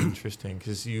 very interesting,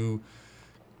 because you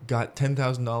got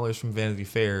 $10,000 from Vanity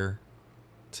Fair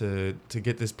to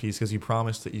get this piece, because you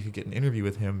promised that you could get an interview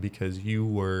with him because you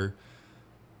were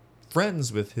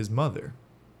friends with his mother.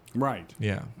 right.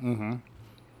 Yeah. And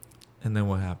then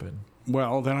what happened?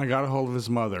 Well, then I got a hold of his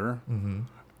mother,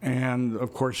 and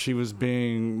of course she was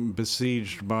being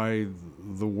besieged by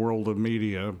the world of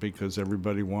media, because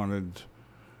everybody wanted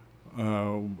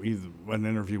either an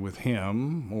interview with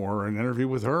him or an interview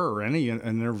with her, or an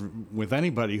interview with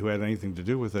anybody who had anything to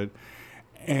do with it.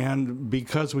 And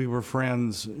because we were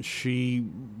friends, she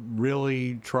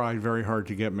really tried very hard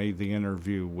to get me the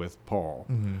interview with Paul.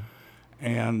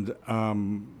 And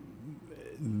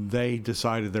they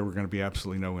decided there were going to be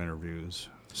absolutely no interviews.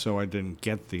 So I didn't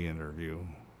get the interview,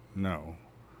 no.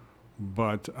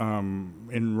 But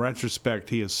in retrospect,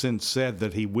 he has since said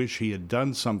that he wished he had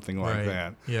done something like Right.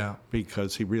 that. Yeah.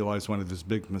 Because he realized one of his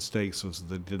big mistakes was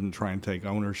that he didn't try and take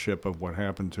ownership of what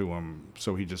happened to him.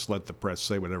 So he just let the press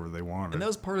say whatever they wanted. And that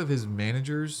was part of his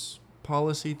manager's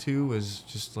policy, too, was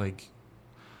just like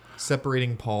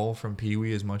separating Paul from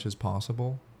Pee-wee as much as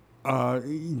possible.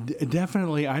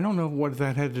 Definitely. I don't know what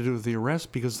that had to do with the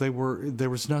arrest, because there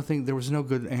was no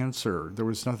good answer. There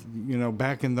was nothing,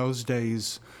 back in those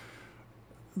days,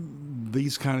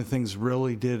 these kind of things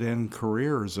really did end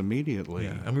careers immediately.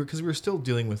 Yeah, and because we were still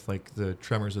dealing with like the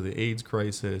tremors of the AIDS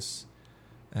crisis,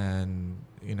 and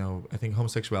I think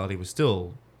homosexuality was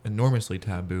still enormously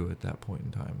taboo at that point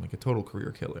in time, like a total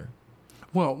career killer.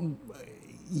 Well,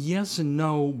 yes and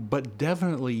no, but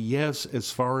definitely yes,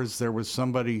 as far as there was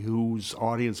somebody whose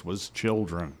audience was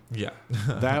children. Yeah.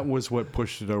 That was what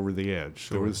pushed it over the edge.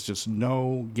 There was just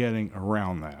no getting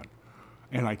around that.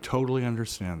 And I totally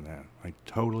understand that. I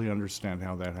totally understand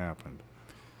how that happened.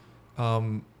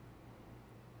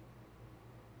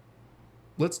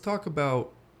 Let's talk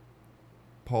about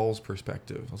Paul's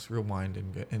perspective. Let's rewind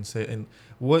and say, and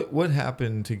what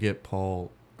happened to get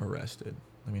Paul arrested?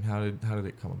 I mean, how did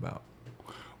it come about?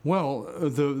 Well,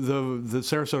 the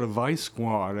Sarasota Vice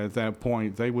Squad at that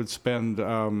point, they would spend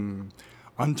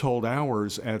untold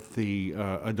hours at the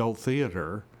adult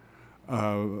theater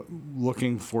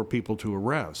looking for people to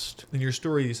arrest. In your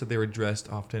story, you said they were dressed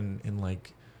often in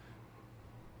like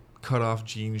cut-off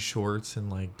jean shorts and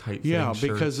like tight-fitting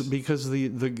shirts. because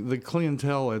the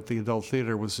clientele at the adult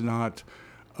theater was not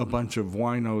a bunch of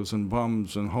winos and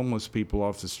bums and homeless people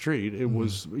off the street. It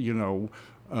was,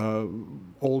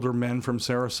 older men from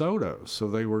Sarasota. So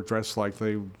they were dressed like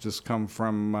they just come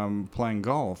from playing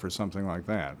golf or something like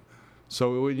that.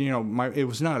 So it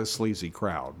was not a sleazy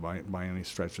crowd by any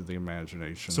stretch of the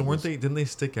imagination. So didn't they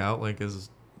stick out like as?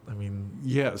 I mean,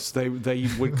 yes, they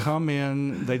would come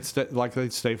in. They'd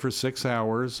stay for 6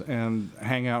 hours and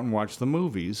hang out and watch the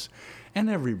movies, and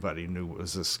everybody knew it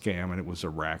was a scam and it was a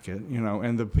racket,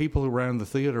 And the people around the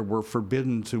theater were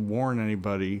forbidden to warn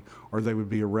anybody, or they would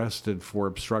be arrested for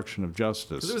obstruction of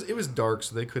justice. it was dark,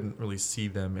 so they couldn't really see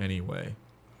them anyway.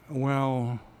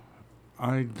 Well,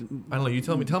 I don't know. You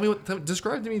tell me.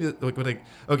 Describe to me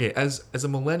okay, as a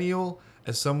millennial,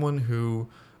 as someone who,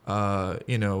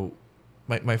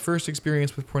 my first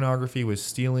experience with pornography was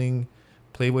stealing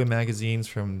Playboy magazines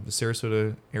from the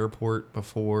Sarasota airport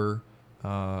before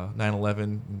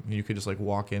 9/11. You could just like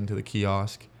walk into the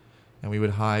kiosk and we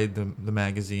would hide the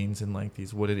magazines in like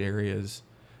these wooded areas,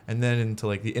 and then into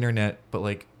like the internet. But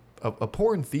like a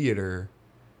porn theater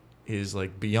is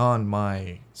like beyond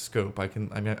my scope.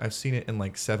 I've seen it in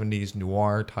like 70s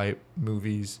noir type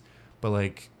movies, but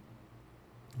like,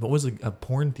 what was a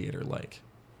porn theater like?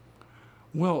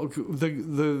 Well,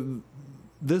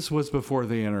 this was before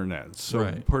the internet, so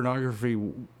Right. pornography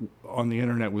on the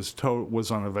internet was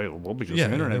unavailable because the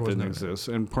internet there was didn't no internet. exist,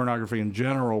 and pornography in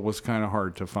general was kind of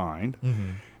hard to find. Mm-hmm.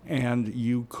 And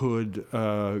you could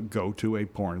go to a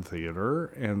porn theater,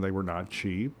 and they were not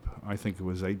cheap. I think it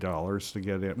was $8 to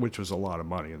get in, which was a lot of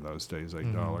money in those days,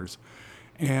 $8.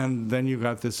 Mm-hmm. And then you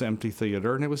got this empty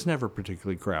theater, and it was never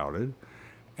particularly crowded.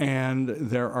 And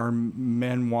there are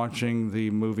men watching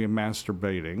the movie and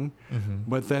masturbating,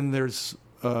 but then there's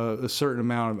a certain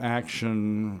amount of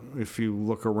action. If you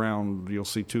look around, you'll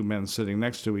see two men sitting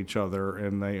next to each other,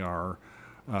 and they are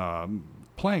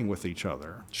playing with each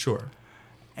other. Sure.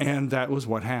 And that was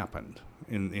what happened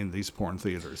in these porn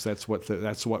theaters. That's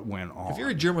what went on. If you're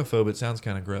a germaphobe, it sounds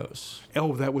kind of gross.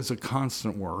 Oh, that was a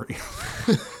constant worry.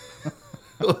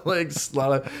 Like a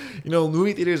lot of,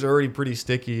 movie theaters are already pretty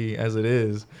sticky as it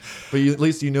is, but at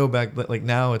least back like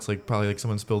now it's like probably like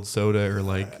someone spilled soda or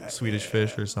like Swedish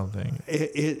fish or something.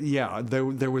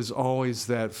 There was always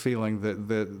that feeling that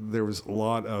there was a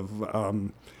lot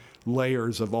of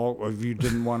layers of you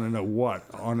didn't want to know what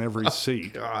on every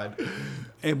seat. God.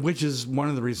 And which is one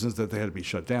of the reasons that they had to be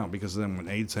shut down, because then when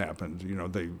AIDS happened,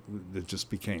 it just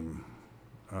became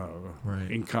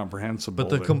Right. incomprehensible.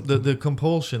 But the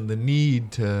compulsion, the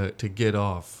need to get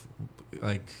off,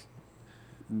 like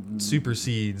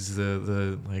supersedes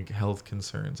the like health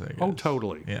concerns, I guess. Oh,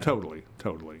 totally, Yeah. totally.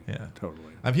 Yeah.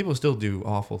 Totally. And people still do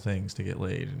awful things to get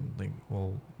laid, and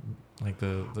like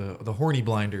the horny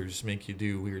blinders make you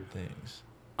do weird things.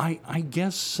 I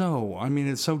guess so. I mean,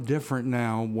 it's so different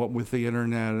now. What with the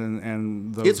internet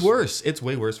and those. It's worse. It's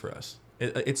way worse for us.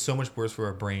 It's so much worse for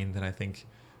our brain than I think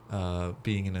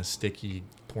being in a sticky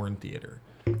porn theater.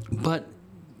 But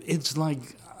it's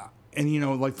like,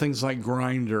 and like things like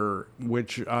Grindr,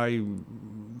 which I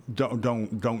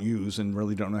don't use and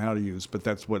really don't know how to use, but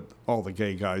that's what all the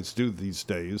gay guys do these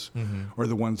days, or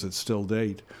the ones that still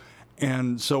date.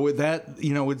 And so that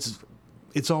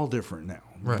it's all different now.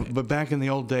 Right. But back in the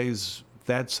old days,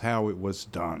 that's how it was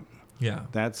done. Yeah.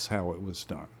 That's how it was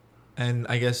done. And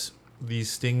I guess these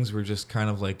stings were just kind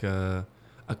of like a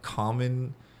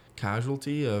common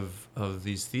casualty of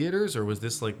these theaters, or was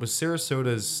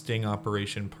Sarasota's sting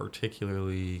operation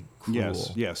particularly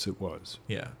cruel? Yes, it was.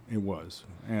 Yeah. It was.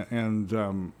 And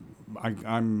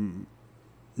I'm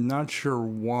not sure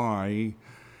why.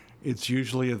 It's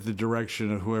usually at the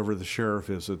direction of whoever the sheriff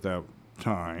is at that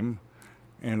time.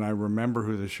 And I remember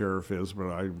who the sheriff is, but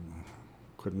I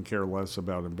couldn't care less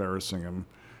about embarrassing him.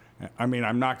 I mean,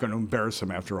 I'm not going to embarrass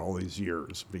him after all these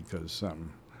years because...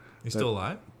 He's still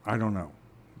alive? I don't know.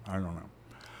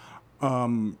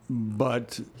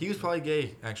 But... He was probably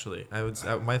gay, actually.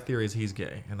 My theory is he's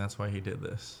gay, and that's why he did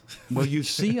this. Well, you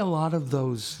see a lot of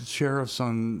those sheriffs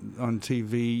on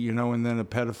TV, and then a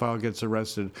pedophile gets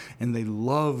arrested, and they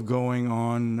love going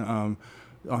on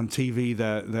TV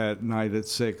that night at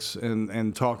 6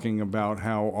 and talking about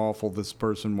how awful this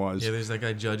person was. Yeah, there's that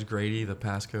guy Judge Grady, the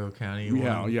Pasco County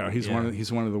one. Yeah, he's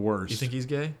one of the worst. You think he's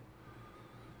gay?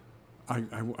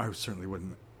 I certainly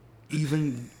wouldn't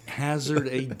even hazard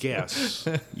a guess,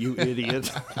 you idiot.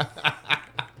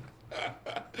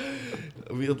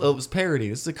 It was parody.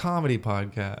 This is a comedy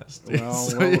podcast.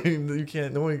 Well, you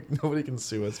can't. Nobody can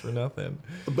sue us for nothing.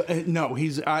 But no,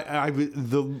 he's.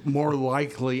 The more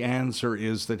likely answer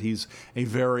is that he's a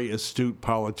very astute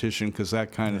politician, because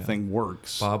that kind of thing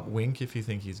works. Bob, wink if you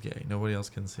think he's gay. Nobody else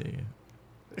can see you.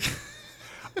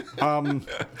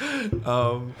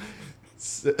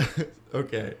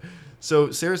 Okay. So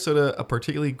Sarasota, a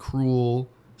particularly cruel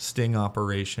sting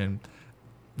operation.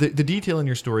 The detail in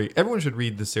your story, everyone should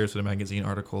read the Sarasota Magazine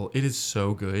article. It is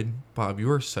so good. Bob,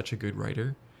 you are such a good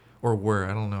writer. Or were.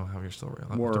 I don't know how you're still writing.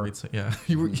 I'll have to read some, yeah.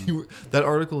 You were, that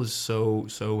article is so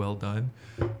well done.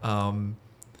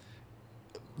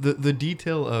 The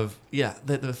detail of,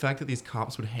 the fact that these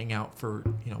cops would hang out for,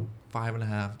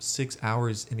 5.5, 6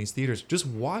 hours in these theaters, just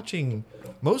watching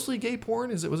mostly gay porn.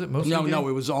 Was it mostly gay? No,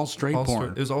 it was all straight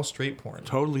porn. It was all straight porn.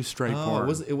 Totally straight porn.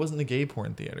 It wasn't a gay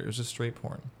porn theater. It was just straight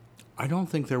porn. I don't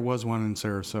think there was one in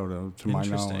Sarasota, to my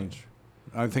knowledge.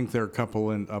 I think there are a couple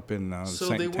up in so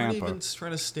St. they Tampa. weren't even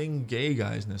trying to sting gay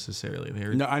guys necessarily.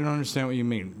 No, I don't understand what you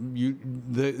mean.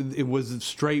 It was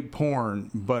straight porn,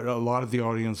 but a lot of the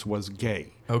audience was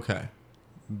gay. Okay.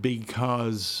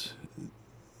 Because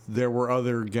there were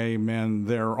other gay men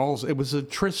there also. It was a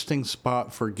trysting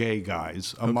spot for gay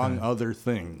guys, among Okay. other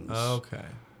things. Okay.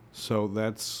 So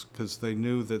that's because they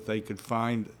knew that they could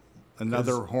find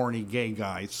another horny gay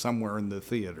guy somewhere in the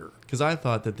theater. Because I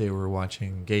thought that they were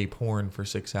watching gay porn for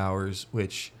 6 hours,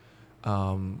 which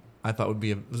I thought would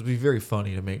be very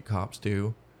funny to make cops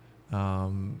do,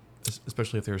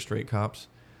 especially if they were straight cops,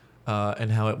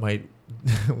 and how it might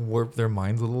warp their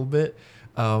minds a little bit.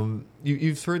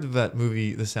 You've heard of that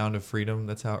movie, The Sound of Freedom,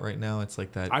 that's out right now? It's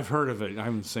like that. I've heard of it. I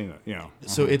haven't seen it. Yeah.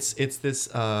 So it's this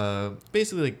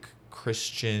basically like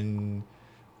Christian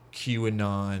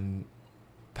QAnon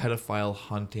pedophile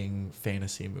hunting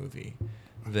fantasy movie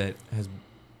that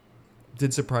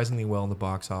did surprisingly well in the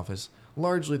box office,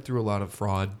 largely through a lot of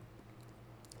fraud.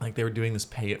 Like they were doing this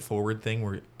pay it forward thing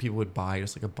where people would buy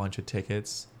just like a bunch of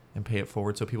tickets and pay it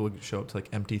forward, so people would show up to like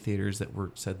empty theaters that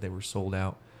said they were sold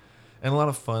out, and a lot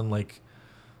of fun like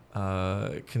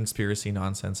conspiracy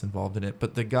nonsense involved in it.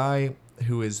 But the guy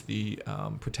who is the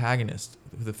protagonist,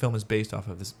 who the film is based off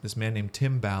of, this man named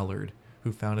Tim Ballard,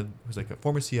 who's like a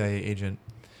former CIA agent.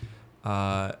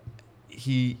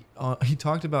 He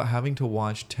talked about having to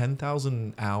watch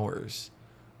 10,000 hours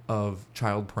of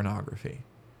child pornography,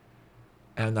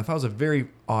 and I thought it was a very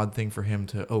odd thing for him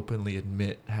to openly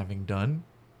admit having done.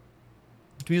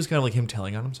 To me, it's kind of like him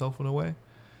telling on himself in a way.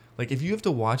 Like if you have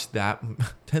to watch that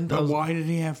 10,000, But why did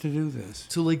he have to do this?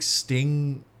 to like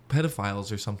sting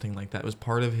pedophiles or something like that. It was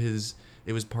part of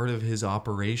his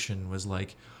operation, was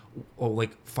like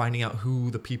finding out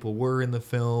who the people were in the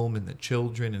film and the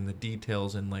children and the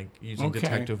details, and like using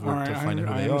detective work to find out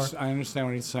who they are. I understand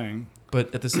what he's saying.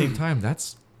 But at the same time,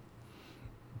 that's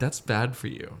bad for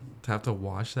you to have to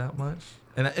watch that much.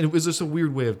 And it was just a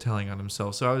weird way of telling on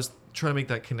himself. So I was trying to make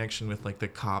that connection with like the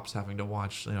cops having to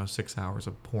watch 6 hours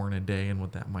of porn a day and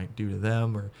what that might do to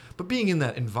them. But being in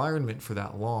that environment for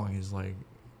that long is like,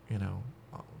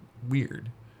 weird.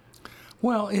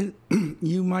 Well,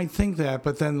 you might think that,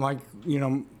 but then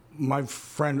my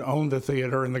friend owned the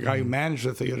theater, and the guy who managed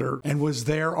the theater and was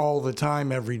there all the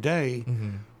time every day.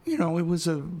 It was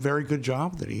a very good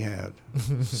job that he had.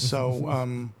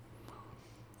 So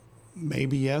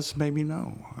maybe yes, maybe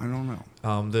no. I don't know.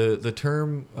 The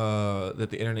term that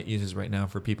the internet uses right now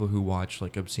for people who watch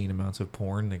like obscene amounts of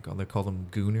porn, they call them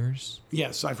gooners.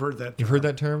 Yes, I've heard that. You've heard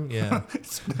that term? Yeah.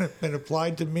 It's been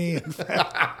applied to me, in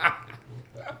fact.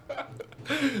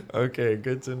 Okay,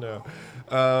 good to know.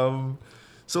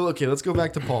 So let's go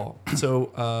back to Paul.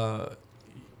 So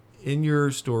in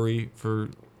your story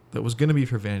that was going to be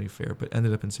for Vanity Fair, but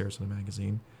ended up in Sarasota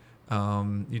Magazine,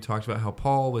 you talked about how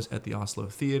Paul was at the Oslo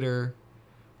Theater,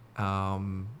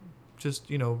 just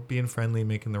being friendly,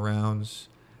 making the rounds,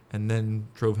 and then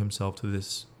drove himself to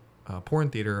this porn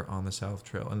theater on the South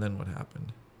Trail. And then what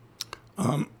happened?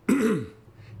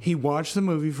 He watched the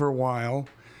movie for a while.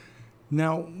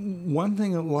 Now, one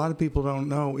thing a lot of people don't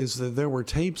know is that there were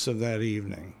tapes of that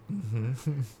evening.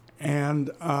 And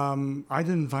I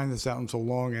didn't find this out until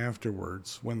long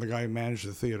afterwards, when the guy who managed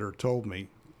the theater told me.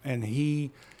 And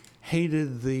he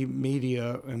hated the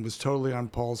media and was totally on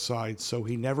Paul's side, so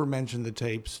he never mentioned the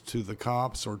tapes to the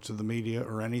cops or to the media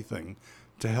or anything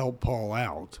to help Paul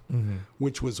out,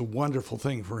 which was a wonderful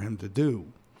thing for him to do.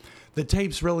 The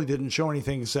tapes really didn't show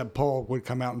anything except Paul would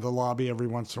come out in the lobby every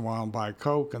once in a while and buy a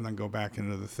Coke and then go back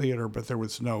into the theater, but there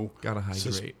was no Gotta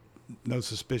hydrate. no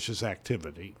suspicious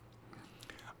activity.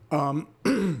 And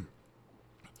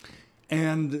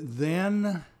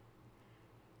then,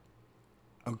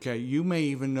 okay, you may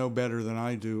even know better than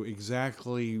I do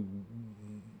exactly.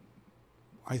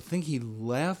 I think he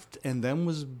left and then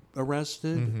was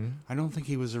arrested. I don't think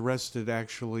he was arrested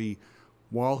actually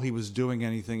while he was doing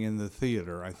anything in the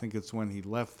theater. I think it's when he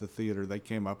left the theater they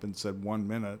came up and said, 1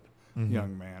 minute,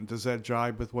 young man. Does that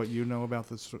jibe with what you know about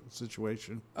this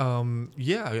situation?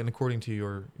 Yeah, and according to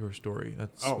your story,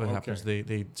 that's what happens.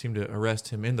 They seem to arrest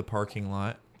him in the parking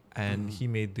lot, and he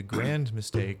made the grand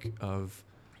mistake of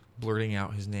blurting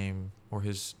out his name, or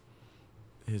his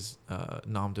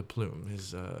nom de plume,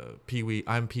 his Pee-wee.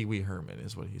 I'm Pee-wee Herman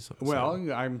is what he said.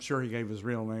 Well, I'm sure he gave his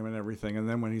real name and everything, and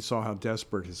then when he saw how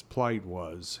desperate his plight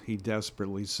was, he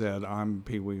desperately said, "I'm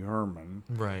Pee-wee Herman."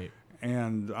 Right.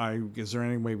 And is there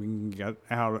any way we can get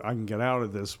out? I can get out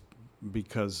of this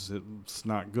because it's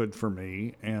not good for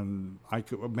me, and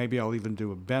maybe I'll even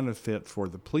do a benefit for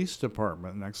the police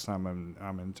department next time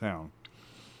I'm in town.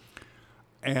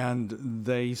 And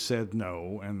they said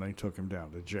no, and they took him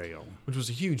down to jail. Which was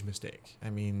a huge mistake.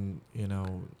 I mean,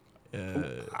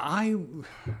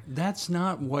 that's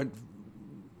not what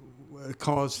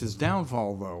caused his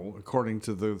downfall, though. According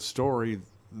to the story,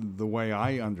 the way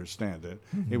I understand it,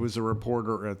 it was a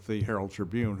reporter at the Herald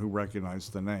Tribune who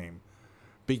recognized the name,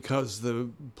 because the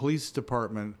police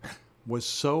department was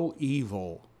so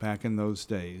evil back in those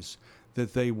days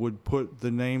that they would put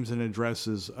the names and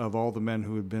addresses of all the men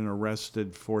who had been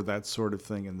arrested for that sort of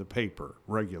thing in the paper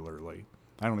regularly.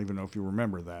 I don't even know if you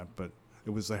remember that, but it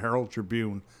was the Herald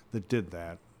Tribune that did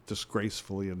that,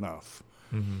 disgracefully enough.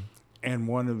 And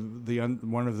one of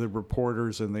the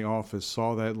reporters in the office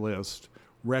saw that list,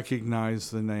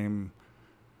 recognized the name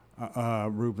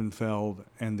Rubenfeld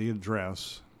and the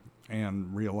address,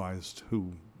 and realized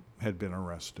who had been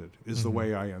arrested, is the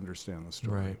way I understand the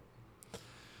story. Right.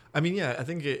 I mean, yeah, I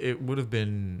think it would have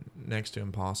been next to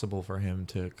impossible for him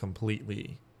to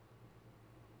completely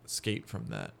escape from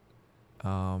that.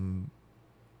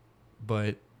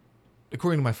 But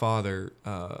according to my father,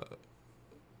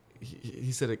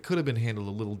 he said it could have been handled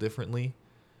a little differently.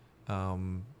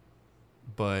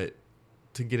 But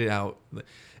to get it out,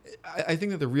 I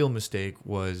think that the real mistake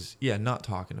was, not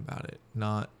talking about it,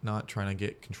 not trying to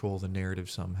get control of the narrative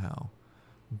somehow.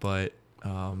 But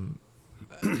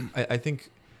I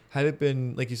think had it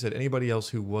been, like you said, anybody else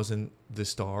who wasn't the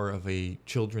star of a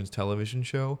children's television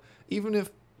show, even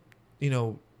if,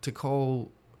 to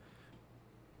call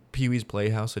Pee-wee's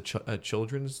Playhouse a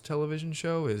children's television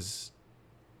show is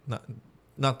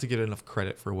not to get enough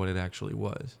credit for what it actually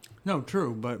was. No,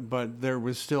 true, but there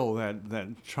was still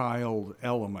that child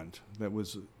element that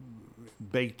was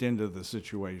baked into the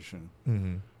situation.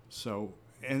 So,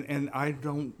 and I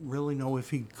don't really know if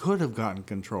he could have gotten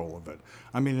control of it.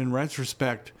 I mean, in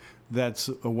retrospect, that's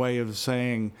a way of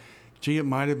saying, gee, it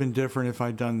might have been different if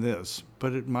I'd done this,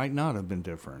 but it might not have been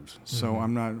different. So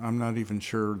I'm not even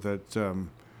sure that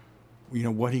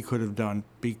what he could have done,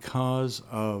 because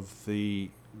of the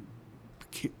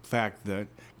fact that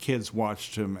kids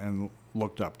watched him and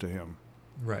looked up to him.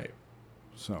 Right.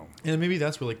 So. And maybe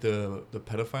that's where the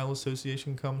pedophile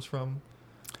association comes from.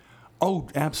 Oh,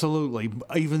 absolutely.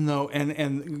 Even though,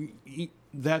 and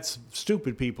that's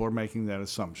stupid people are making that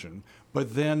assumption.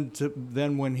 But then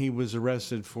when he was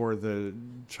arrested for the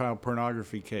child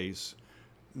pornography case,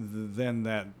 then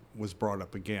that was brought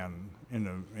up again in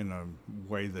a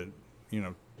way that,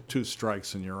 2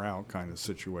 strikes and you're out kind of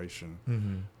situation.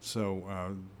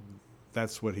 So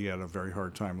that's what he had a very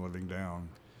hard time living down.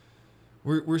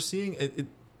 We're seeing it.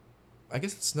 I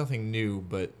guess it's nothing new,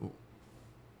 but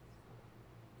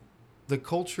the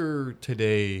culture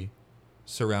today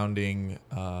surrounding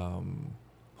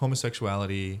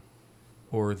homosexuality,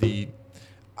 or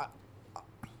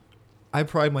I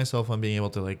pride myself on being able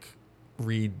to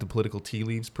read the political tea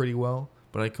leaves pretty well,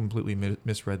 but I completely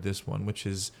misread this one, which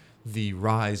is the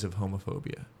rise of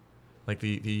homophobia,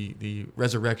 the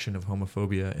resurrection of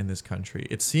homophobia in this country.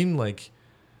 It seemed like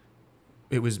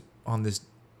it was on this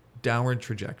downward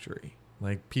trajectory.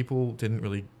 People didn't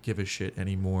really give a shit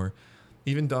anymore.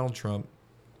 Even Donald Trump,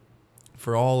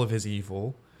 for all of his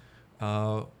evil,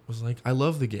 was like, I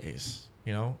love the gays.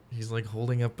 He's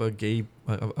holding up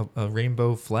a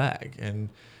rainbow flag, and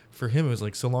for him it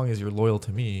was so long as you're loyal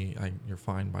to me, you're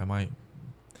fine by my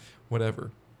whatever.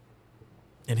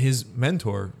 And his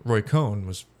mentor, Roy Cohn,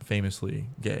 was famously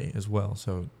gay as well.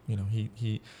 So,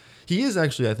 he is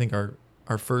actually, I think,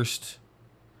 our first.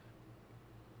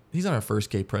 He's not our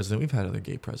first gay president. We've had other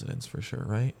gay presidents for sure,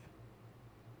 right?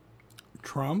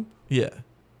 Trump? Yeah.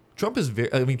 Trump is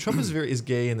is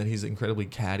gay, in that he's incredibly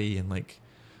catty and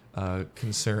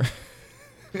concerned.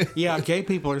 Yeah, gay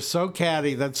people are so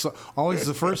catty. That's always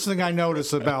the first thing I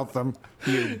notice about them.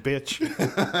 You bitch.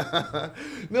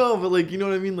 No, but you know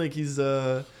what I mean? He's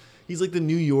the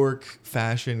New York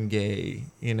fashion gay,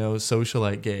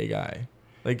 socialite gay guy.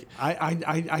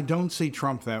 I don't see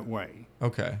Trump that way.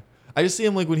 Okay. I just see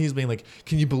him when he's being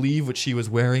can you believe what she was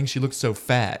wearing? She looks so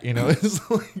fat, It's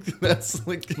that's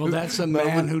well, that's a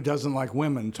man who doesn't like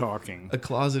women talking. A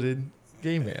closeted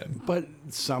gay man. But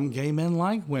some gay men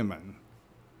like women.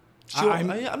 Sure, I'm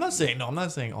not saying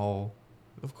all.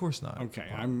 Of course not. Okay,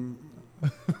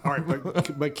 all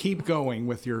right, but keep going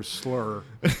with your slur.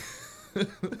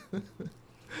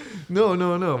 No,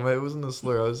 it wasn't a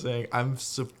slur. I was saying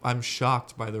I'm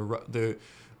shocked by the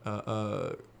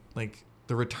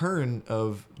return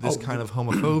of this kind of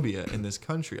homophobia in this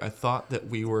country. I thought that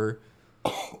we were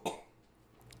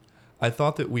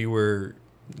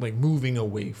moving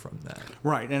away from that.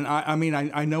 Right, and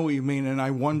I know what you mean, and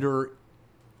I wonder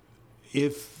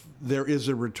if there is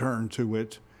a return to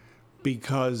it,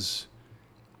 because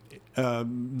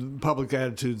public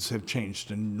attitudes have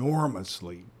changed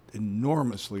enormously.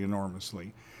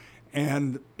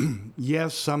 And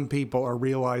yes, some people are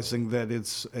realizing that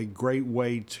it's a great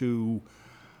way to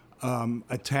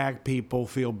attack people,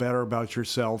 feel better about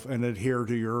yourself, and adhere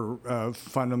to your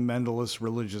fundamentalist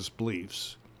religious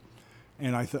beliefs.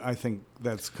 And I think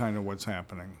that's kind of what's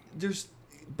happening.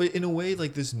 But in a way,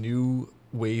 like this new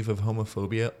wave of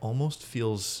homophobia almost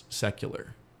feels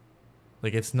secular.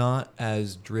 Like it's not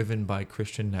as driven by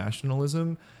Christian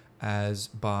nationalism as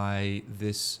by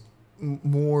this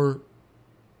more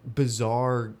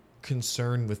bizarre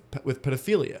concern with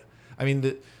pedophilia. I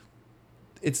mean,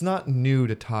 it's not new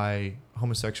to tie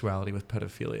homosexuality with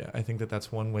pedophilia. I think that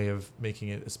that's one way of making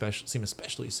it seem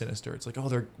especially sinister. It's like, oh,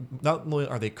 they're not only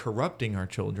are they corrupting our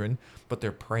children, but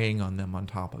they're preying on them on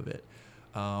top of it.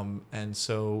 And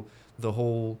so the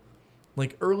whole,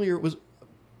 like earlier was,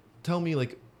 tell me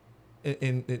like,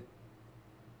 in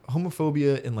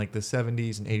homophobia in like the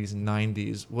 70s and 80s and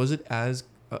 90s, was it as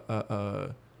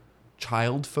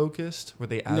child focused? Were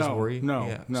they as worried?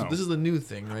 No. So this is the new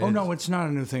thing, right? Oh, no, it's not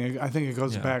a new thing. I think it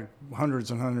goes back hundreds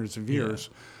and hundreds of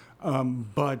years. Yeah.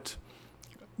 But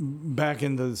back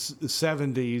in the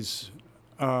 70s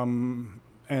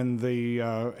and the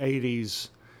 80s,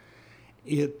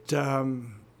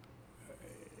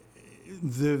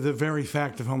 the very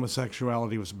fact of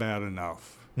homosexuality was bad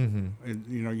enough.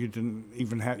 Mm-hmm. You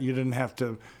didn't have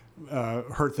to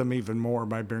hurt them even more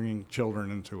by bringing children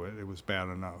into it. It was bad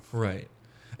enough. Right.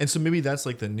 And so maybe that's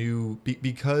like the new,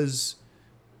 because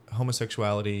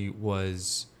homosexuality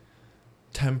was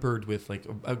tempered with like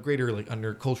a greater like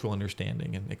cultural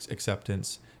understanding and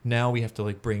acceptance. Now we have to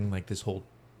like bring like this whole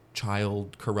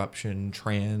child corruption,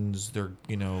 trans, they're,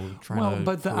 trying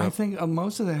to... I think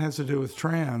most of that has to do with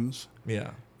trans.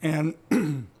 Yeah. And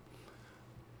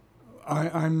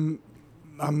I'm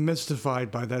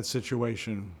mystified by that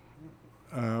situation.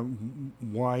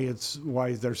 Why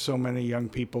there's so many young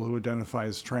people who identify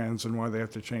as trans, and why they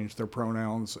have to change their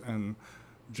pronouns and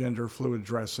gender fluid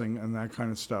dressing and that kind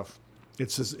of stuff.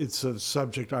 It's a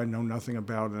subject I know nothing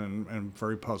about and am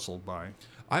very puzzled by.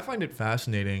 I find it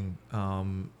fascinating,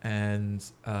 and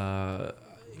I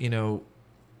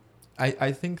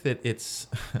think that it's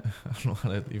I don't know how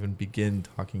to even begin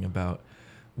talking about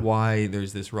why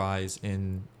there's this rise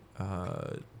in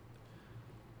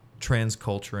trans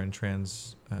culture and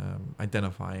trans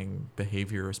identifying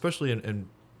behavior, especially in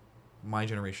my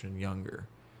generation and younger.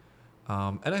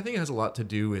 And I think it has a lot to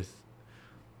do with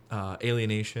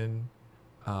alienation.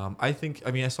 I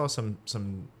saw some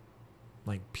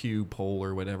like Pew poll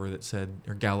or whatever that said,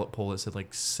 or Gallup poll that said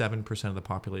like 7% of the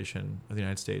population of the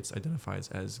United States identifies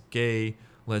as gay,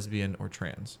 lesbian, or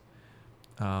trans.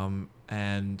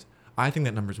 And I think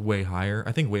that number is way higher.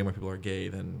 I think way more people are gay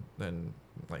than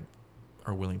like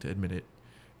are willing to admit it.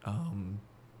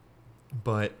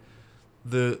 But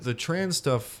the trans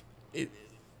stuff,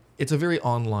 it's a very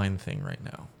online thing right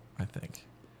now, I think.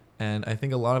 And I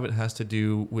think a lot of it has to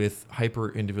do with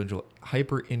hyper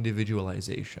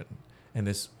individualization and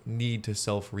this need to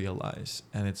self-realize.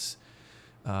 And it's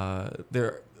I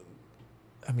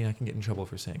can get in trouble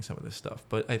for saying some of this stuff,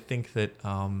 but I think that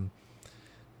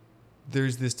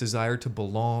there's this desire to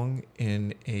belong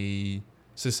in a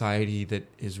society that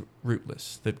is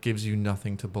rootless, that gives you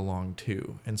nothing to belong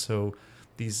to. And so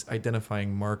these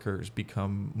identifying markers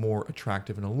become more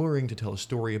attractive and alluring to tell a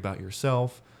story about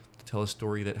yourself, to tell a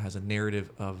story that has a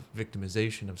narrative of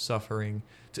victimization, of suffering,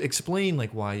 to explain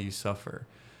like why you suffer.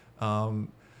 So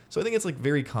I think it's like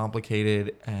very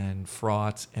complicated and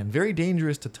fraught and very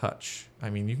dangerous to touch. I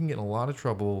mean, you can get in a lot of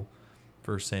trouble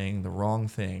for saying the wrong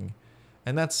thing,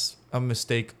 and that's a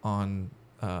mistake on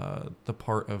the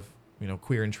part of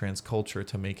queer and trans culture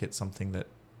to make it something that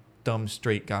dumb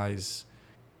straight guys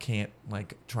can't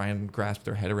like try and grasp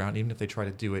their head around, even if they try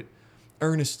to do it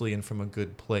earnestly and from a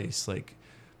good place. Like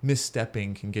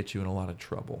misstepping can get you in a lot of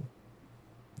trouble.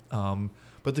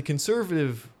 But the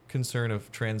conservative concern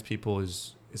of trans people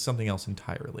is something else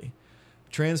entirely.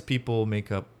 Trans people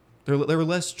make up, there are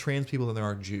less trans people than there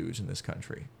are Jews in this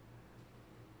country.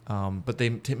 But they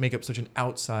make up such an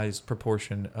outsized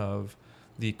proportion of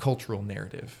the cultural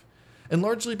narrative. And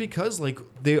largely because like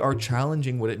they are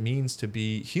challenging what it means to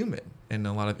be human in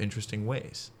a lot of interesting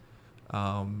ways.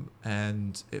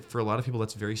 And for a lot of people,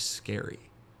 that's very scary.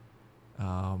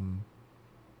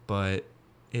 But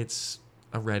it's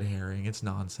a red herring. It's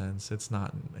nonsense. It's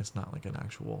not like an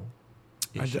actual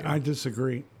issue. I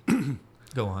disagree.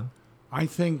 Go on. I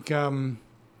think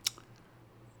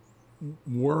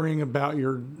worrying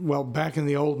about back in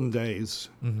the olden days,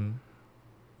 Mm-hmm.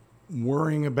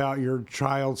 worrying about your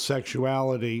child's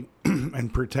sexuality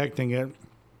and protecting it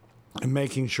and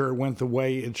making sure it went the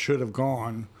way it should have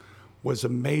gone was a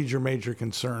major, major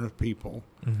concern of people.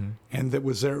 Mm-hmm. And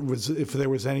if there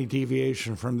was any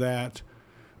deviation from that,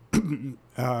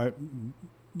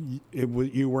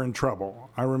 you were in trouble.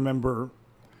 I remember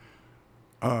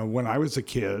when I was a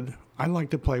kid, I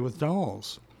liked to play with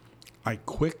dolls. I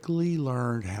quickly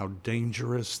learned how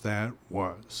dangerous that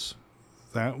was.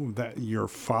 That your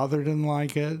father didn't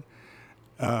like it.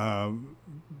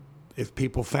 If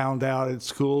people found out at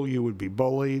school, you would be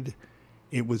bullied.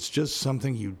 It was just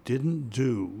something you didn't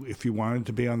do if you wanted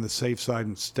to be on the safe side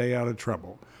and stay out of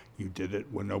trouble. You did it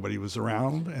when nobody was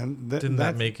around, and Didn't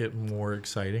that make it more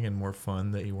exciting and more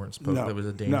fun that you weren't supposed? No, That was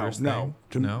a dangerous thing.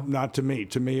 no, not to me.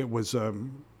 To me, it was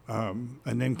an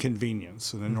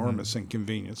inconvenience, an enormous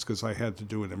inconvenience, because I had to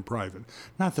do it in private.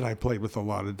 Not that I played with a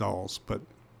lot of dolls, but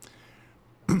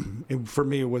for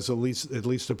me, it was at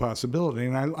least a possibility.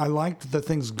 And I liked the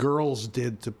things girls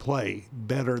did to play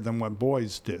better than what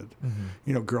boys did.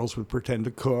 You know, girls would pretend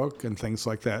to cook and things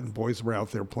like that, and boys were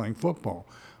out there playing football.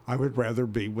 I would rather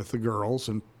be with the girls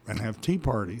and have tea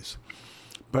parties.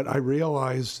 But I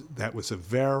realized that was a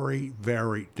very,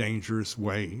 very dangerous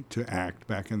way to act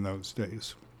back in those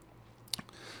days.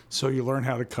 So you learn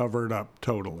how to cover it up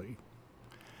totally,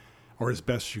 or as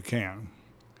best you can.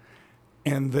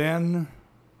 And then,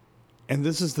 and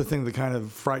this is the thing that kind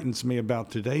of frightens me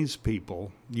about today's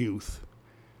people, youth,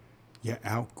 you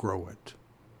outgrow it.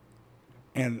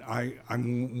 And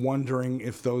I'm wondering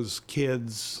if those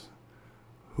kids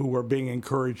who are being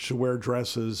encouraged to wear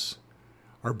dresses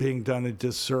are being done a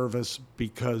disservice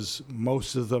because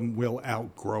most of them will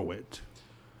outgrow it.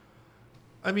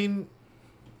 I mean,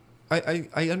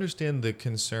 I understand the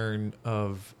concern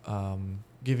of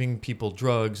giving people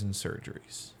drugs and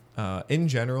surgeries. In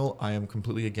general, I am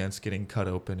completely against getting cut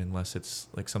open unless it's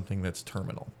like something that's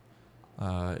terminal.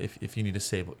 If you need to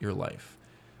save your life,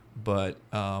 but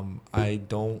I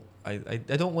don't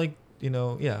like, you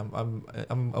know, yeah,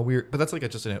 I'm a weird, but that's like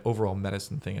just an overall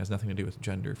medicine thing. It has nothing to do with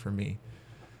gender for me.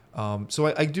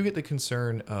 So I do get the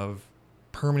concern of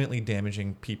permanently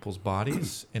damaging people's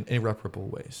bodies in irreparable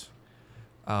ways.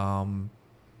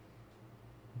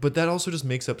 But that also just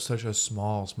makes up such a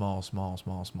small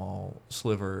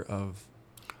sliver of.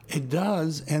 It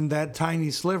does, and that tiny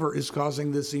sliver is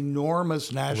causing this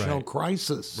enormous national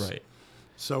crisis. Right.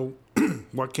 So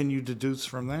what can you deduce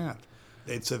from that?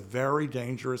 It's a very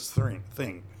dangerous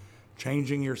thing.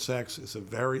 Changing your sex is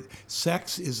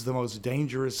sex is the most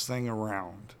dangerous thing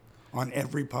around on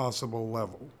every possible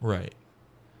level. Right.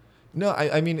 No,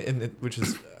 I mean, which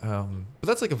is, but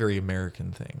that's like a very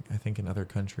American thing. I think in other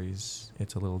countries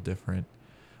it's a little different.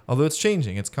 Although it's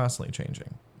changing, it's constantly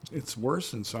changing. It's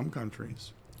worse in some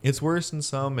countries. It's worse in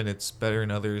some, and it's better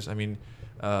in others. I mean,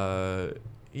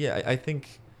 yeah, I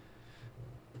think.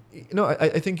 No,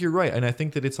 I think you're right, and I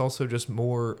think that it's also just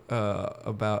more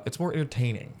it's more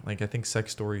entertaining. Like I think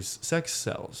sex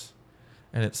sells,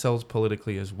 and it sells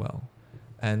politically as well.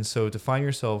 And so to find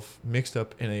yourself mixed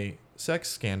up in a sex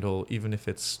scandal, even if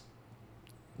it's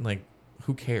like,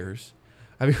 who cares?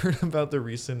 Have you heard about the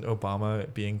recent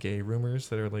Obama being gay rumors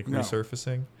that are like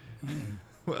resurfacing?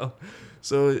 Well,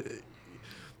 so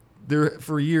there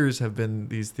for years have been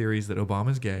these theories that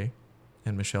Obama's gay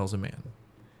and Michelle's a man.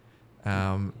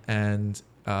 And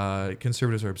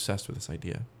conservatives are obsessed with this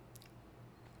idea.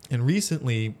 And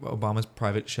recently, Obama's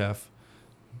private chef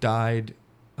died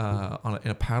in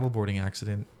a paddleboarding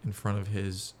accident in front of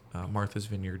his Martha's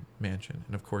Vineyard mansion.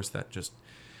 And of course, that just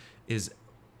is,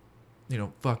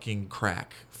 fucking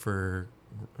crack for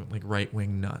like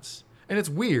right-wing nuts. And it's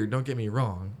weird, don't get me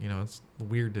wrong. It's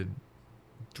weird to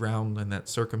drown in that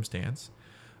circumstance.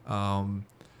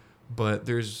 But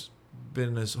there's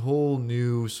been this whole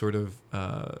new sort of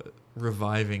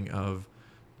reviving of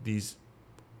these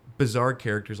bizarre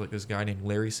characters, like this guy named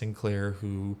Larry Sinclair,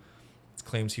 who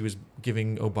claims he was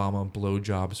giving Obama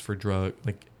blowjobs for drugs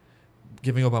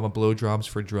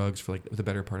for like the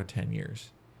better part of 10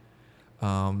 years.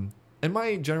 And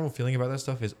my general feeling about that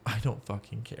stuff is I don't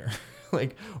fucking care.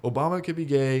 Like, Obama could be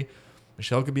gay,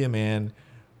 Michelle could be a man.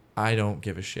 I don't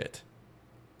give a shit.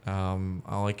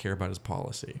 All I care about is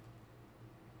policy.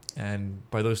 And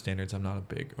by those standards, I'm not a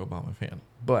big Obama fan.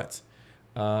 But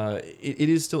it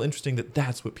is still interesting that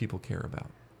that's what people care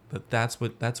about. That's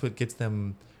what gets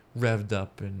them revved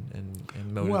up and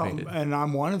motivated. Well, and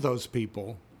I'm one of those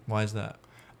people. Why is that?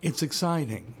 It's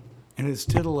exciting, and it's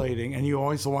titillating, and you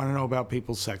always want to know about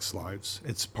people's sex lives.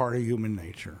 It's part of human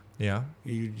nature. Yeah?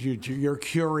 You're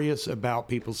curious about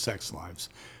people's sex lives,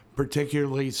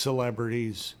 particularly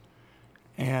celebrities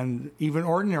and even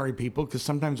ordinary people, because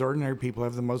sometimes ordinary people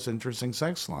have the most interesting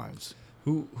sex lives.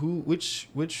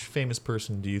 Which famous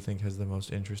person do you think has the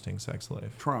most interesting sex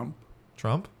life? Trump.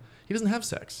 Trump? He doesn't have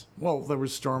sex. Well, there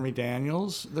was Stormy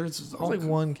Daniels. There's There's like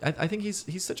one. I think he's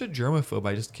such a germaphobe.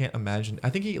 I just can't imagine. I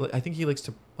think he likes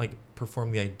to like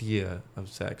perform the idea of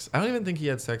sex. I don't even think he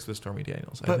had sex with Stormy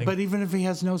Daniels. But even if he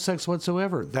has no sex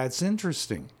whatsoever, that's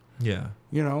interesting. Yeah.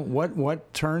 You know,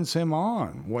 what turns him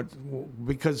on?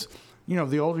 Because, you know,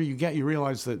 the older you get, you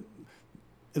realize that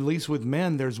at least with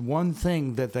men, there's one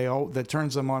thing that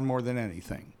turns them on more than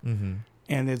anything. Mm-hmm.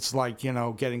 And it's like, you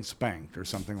know, getting spanked or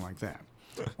something like that.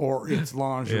 Or it's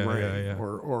lingerie, Yeah.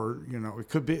 or you know, it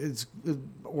could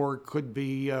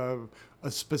be a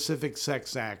specific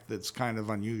sex act that's kind of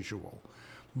unusual.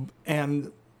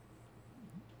 And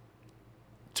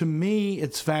to me,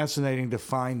 it's fascinating to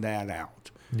find that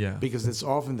out. Yeah. Because it's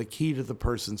often the key to the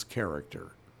person's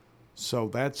character. So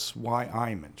that's why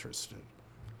I'm interested.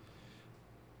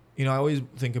 You know, I always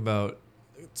think about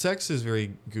sex is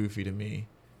very goofy to me.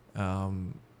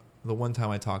 The one time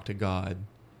I talked to God,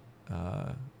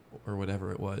 or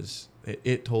whatever it was,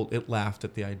 it laughed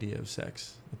at the idea of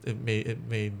sex. It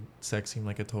made sex seem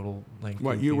like a total like.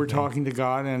 What, goofy you were thing. talking to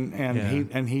God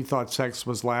and he thought sex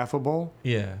was laughable?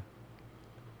 Yeah.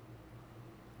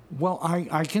 Well,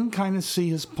 I can kind of see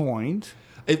his point.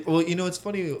 Well, you know, it's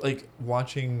funny, like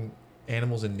watching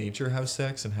animals in nature have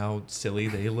sex and how silly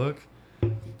they look.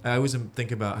 I always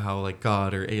think about how like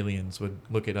God or aliens would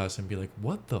look at us and be like,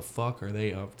 "What the fuck are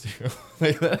they up to?"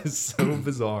 Like that is so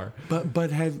bizarre.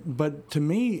 But to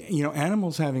me, you know,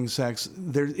 animals having sex,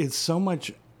 it's so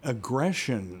much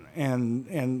aggression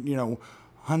and you know,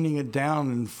 hunting it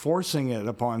down and forcing it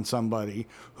upon somebody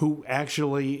who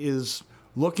actually is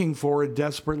looking for it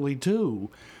desperately too.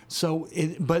 So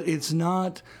but it's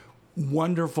not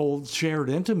wonderful shared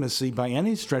intimacy by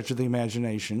any stretch of the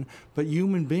imagination, but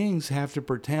human beings have to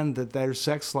pretend that their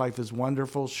sex life is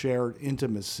wonderful shared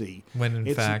intimacy. When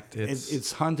in fact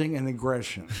it's hunting and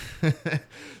aggression.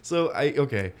 So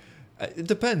it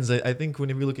depends. I think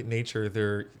whenever you look at nature,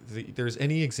 there's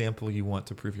any example you want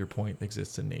to prove your point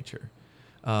exists in nature.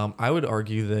 I would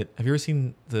argue that, have you ever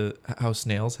seen how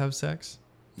snails have sex?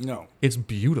 No. It's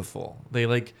beautiful. They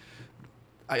like,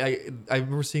 I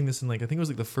remember seeing this in like, I think it was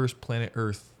like the first Planet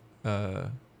Earth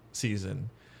season,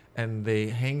 and they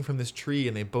hang from this tree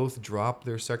and they both drop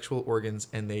their sexual organs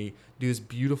and they do this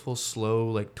beautiful slow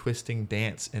like twisting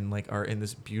dance and like are in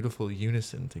this beautiful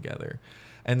unison together.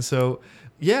 And so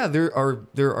yeah,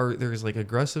 there's like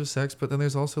aggressive sex, but then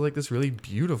there's also like this really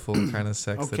beautiful kind of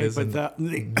sex that isn't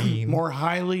mean. More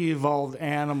highly evolved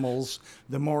animals,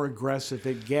 the more aggressive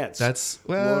it gets. That's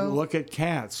look at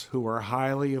cats who are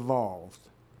highly evolved.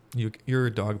 You're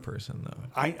a dog person, though.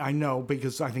 I know,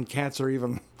 because I think cats are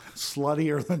even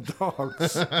sluttier than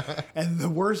dogs. And the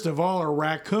worst of all are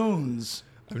raccoons.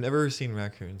 I've never seen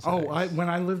raccoons. Oh, when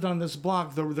I lived on this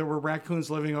block, there were raccoons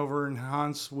living over in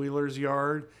Hans Wheeler's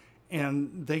yard.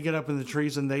 And they get up in the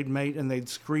trees and they'd mate and they'd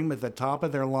scream at the top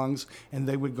of their lungs, and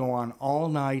they would go on all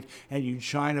night, and you'd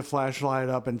shine a flashlight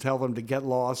up and tell them to get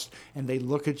lost, and they'd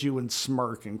look at you and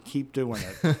smirk and keep doing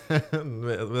it.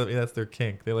 That's their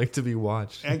kink. They like to be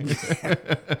watched.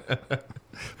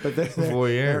 But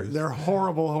they're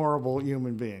horrible, horrible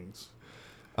human beings.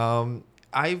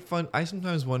 I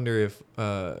sometimes wonder if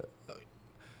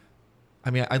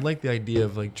I like the idea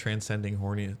of like transcending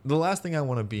horniness. The last thing I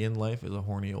want to be in life is a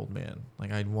horny old man.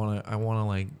 Like I want to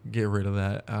like get rid of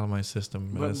that out of my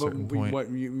system at a certain point.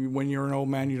 When you're an old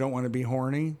man, you don't want to be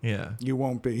horny? Yeah. You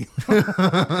won't be.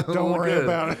 Don't worry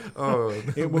about it. Oh,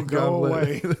 it will go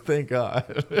away. Thank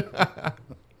God.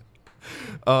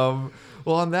 Well,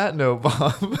 on that note,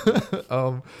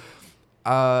 Bob,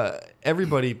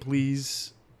 everybody,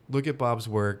 please look at Bob's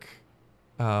work.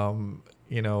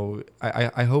 You know,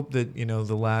 I hope that, you know,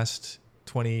 the last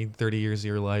 20, 30 years of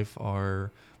your life are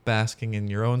basking in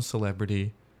your own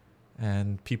celebrity,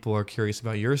 and people are curious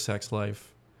about your sex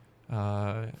life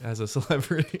as a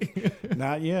celebrity.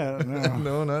 Not yet, no.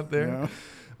 No, not there.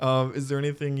 No. Is there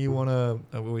anything you want to...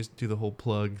 I always do the whole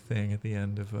plug thing at the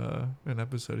end of an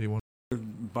episode. You want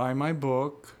Buy my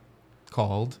book.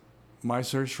 called? My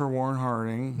Search for Warren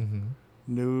Harding.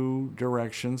 Mm-hmm. New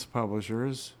Directions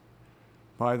Publishers.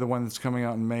 Buy the one that's coming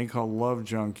out in May called Love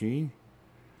Junkie.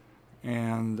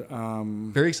 And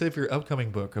Very excited for your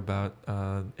upcoming book about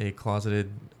a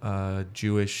closeted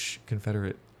Jewish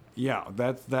Confederate. yeah,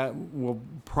 that will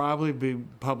probably be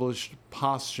published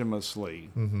posthumously.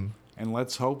 Mm-hmm. And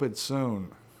let's hope it's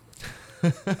soon.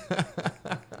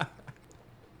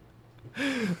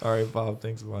 All right, Bob,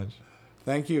 thanks a bunch.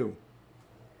 Thank you.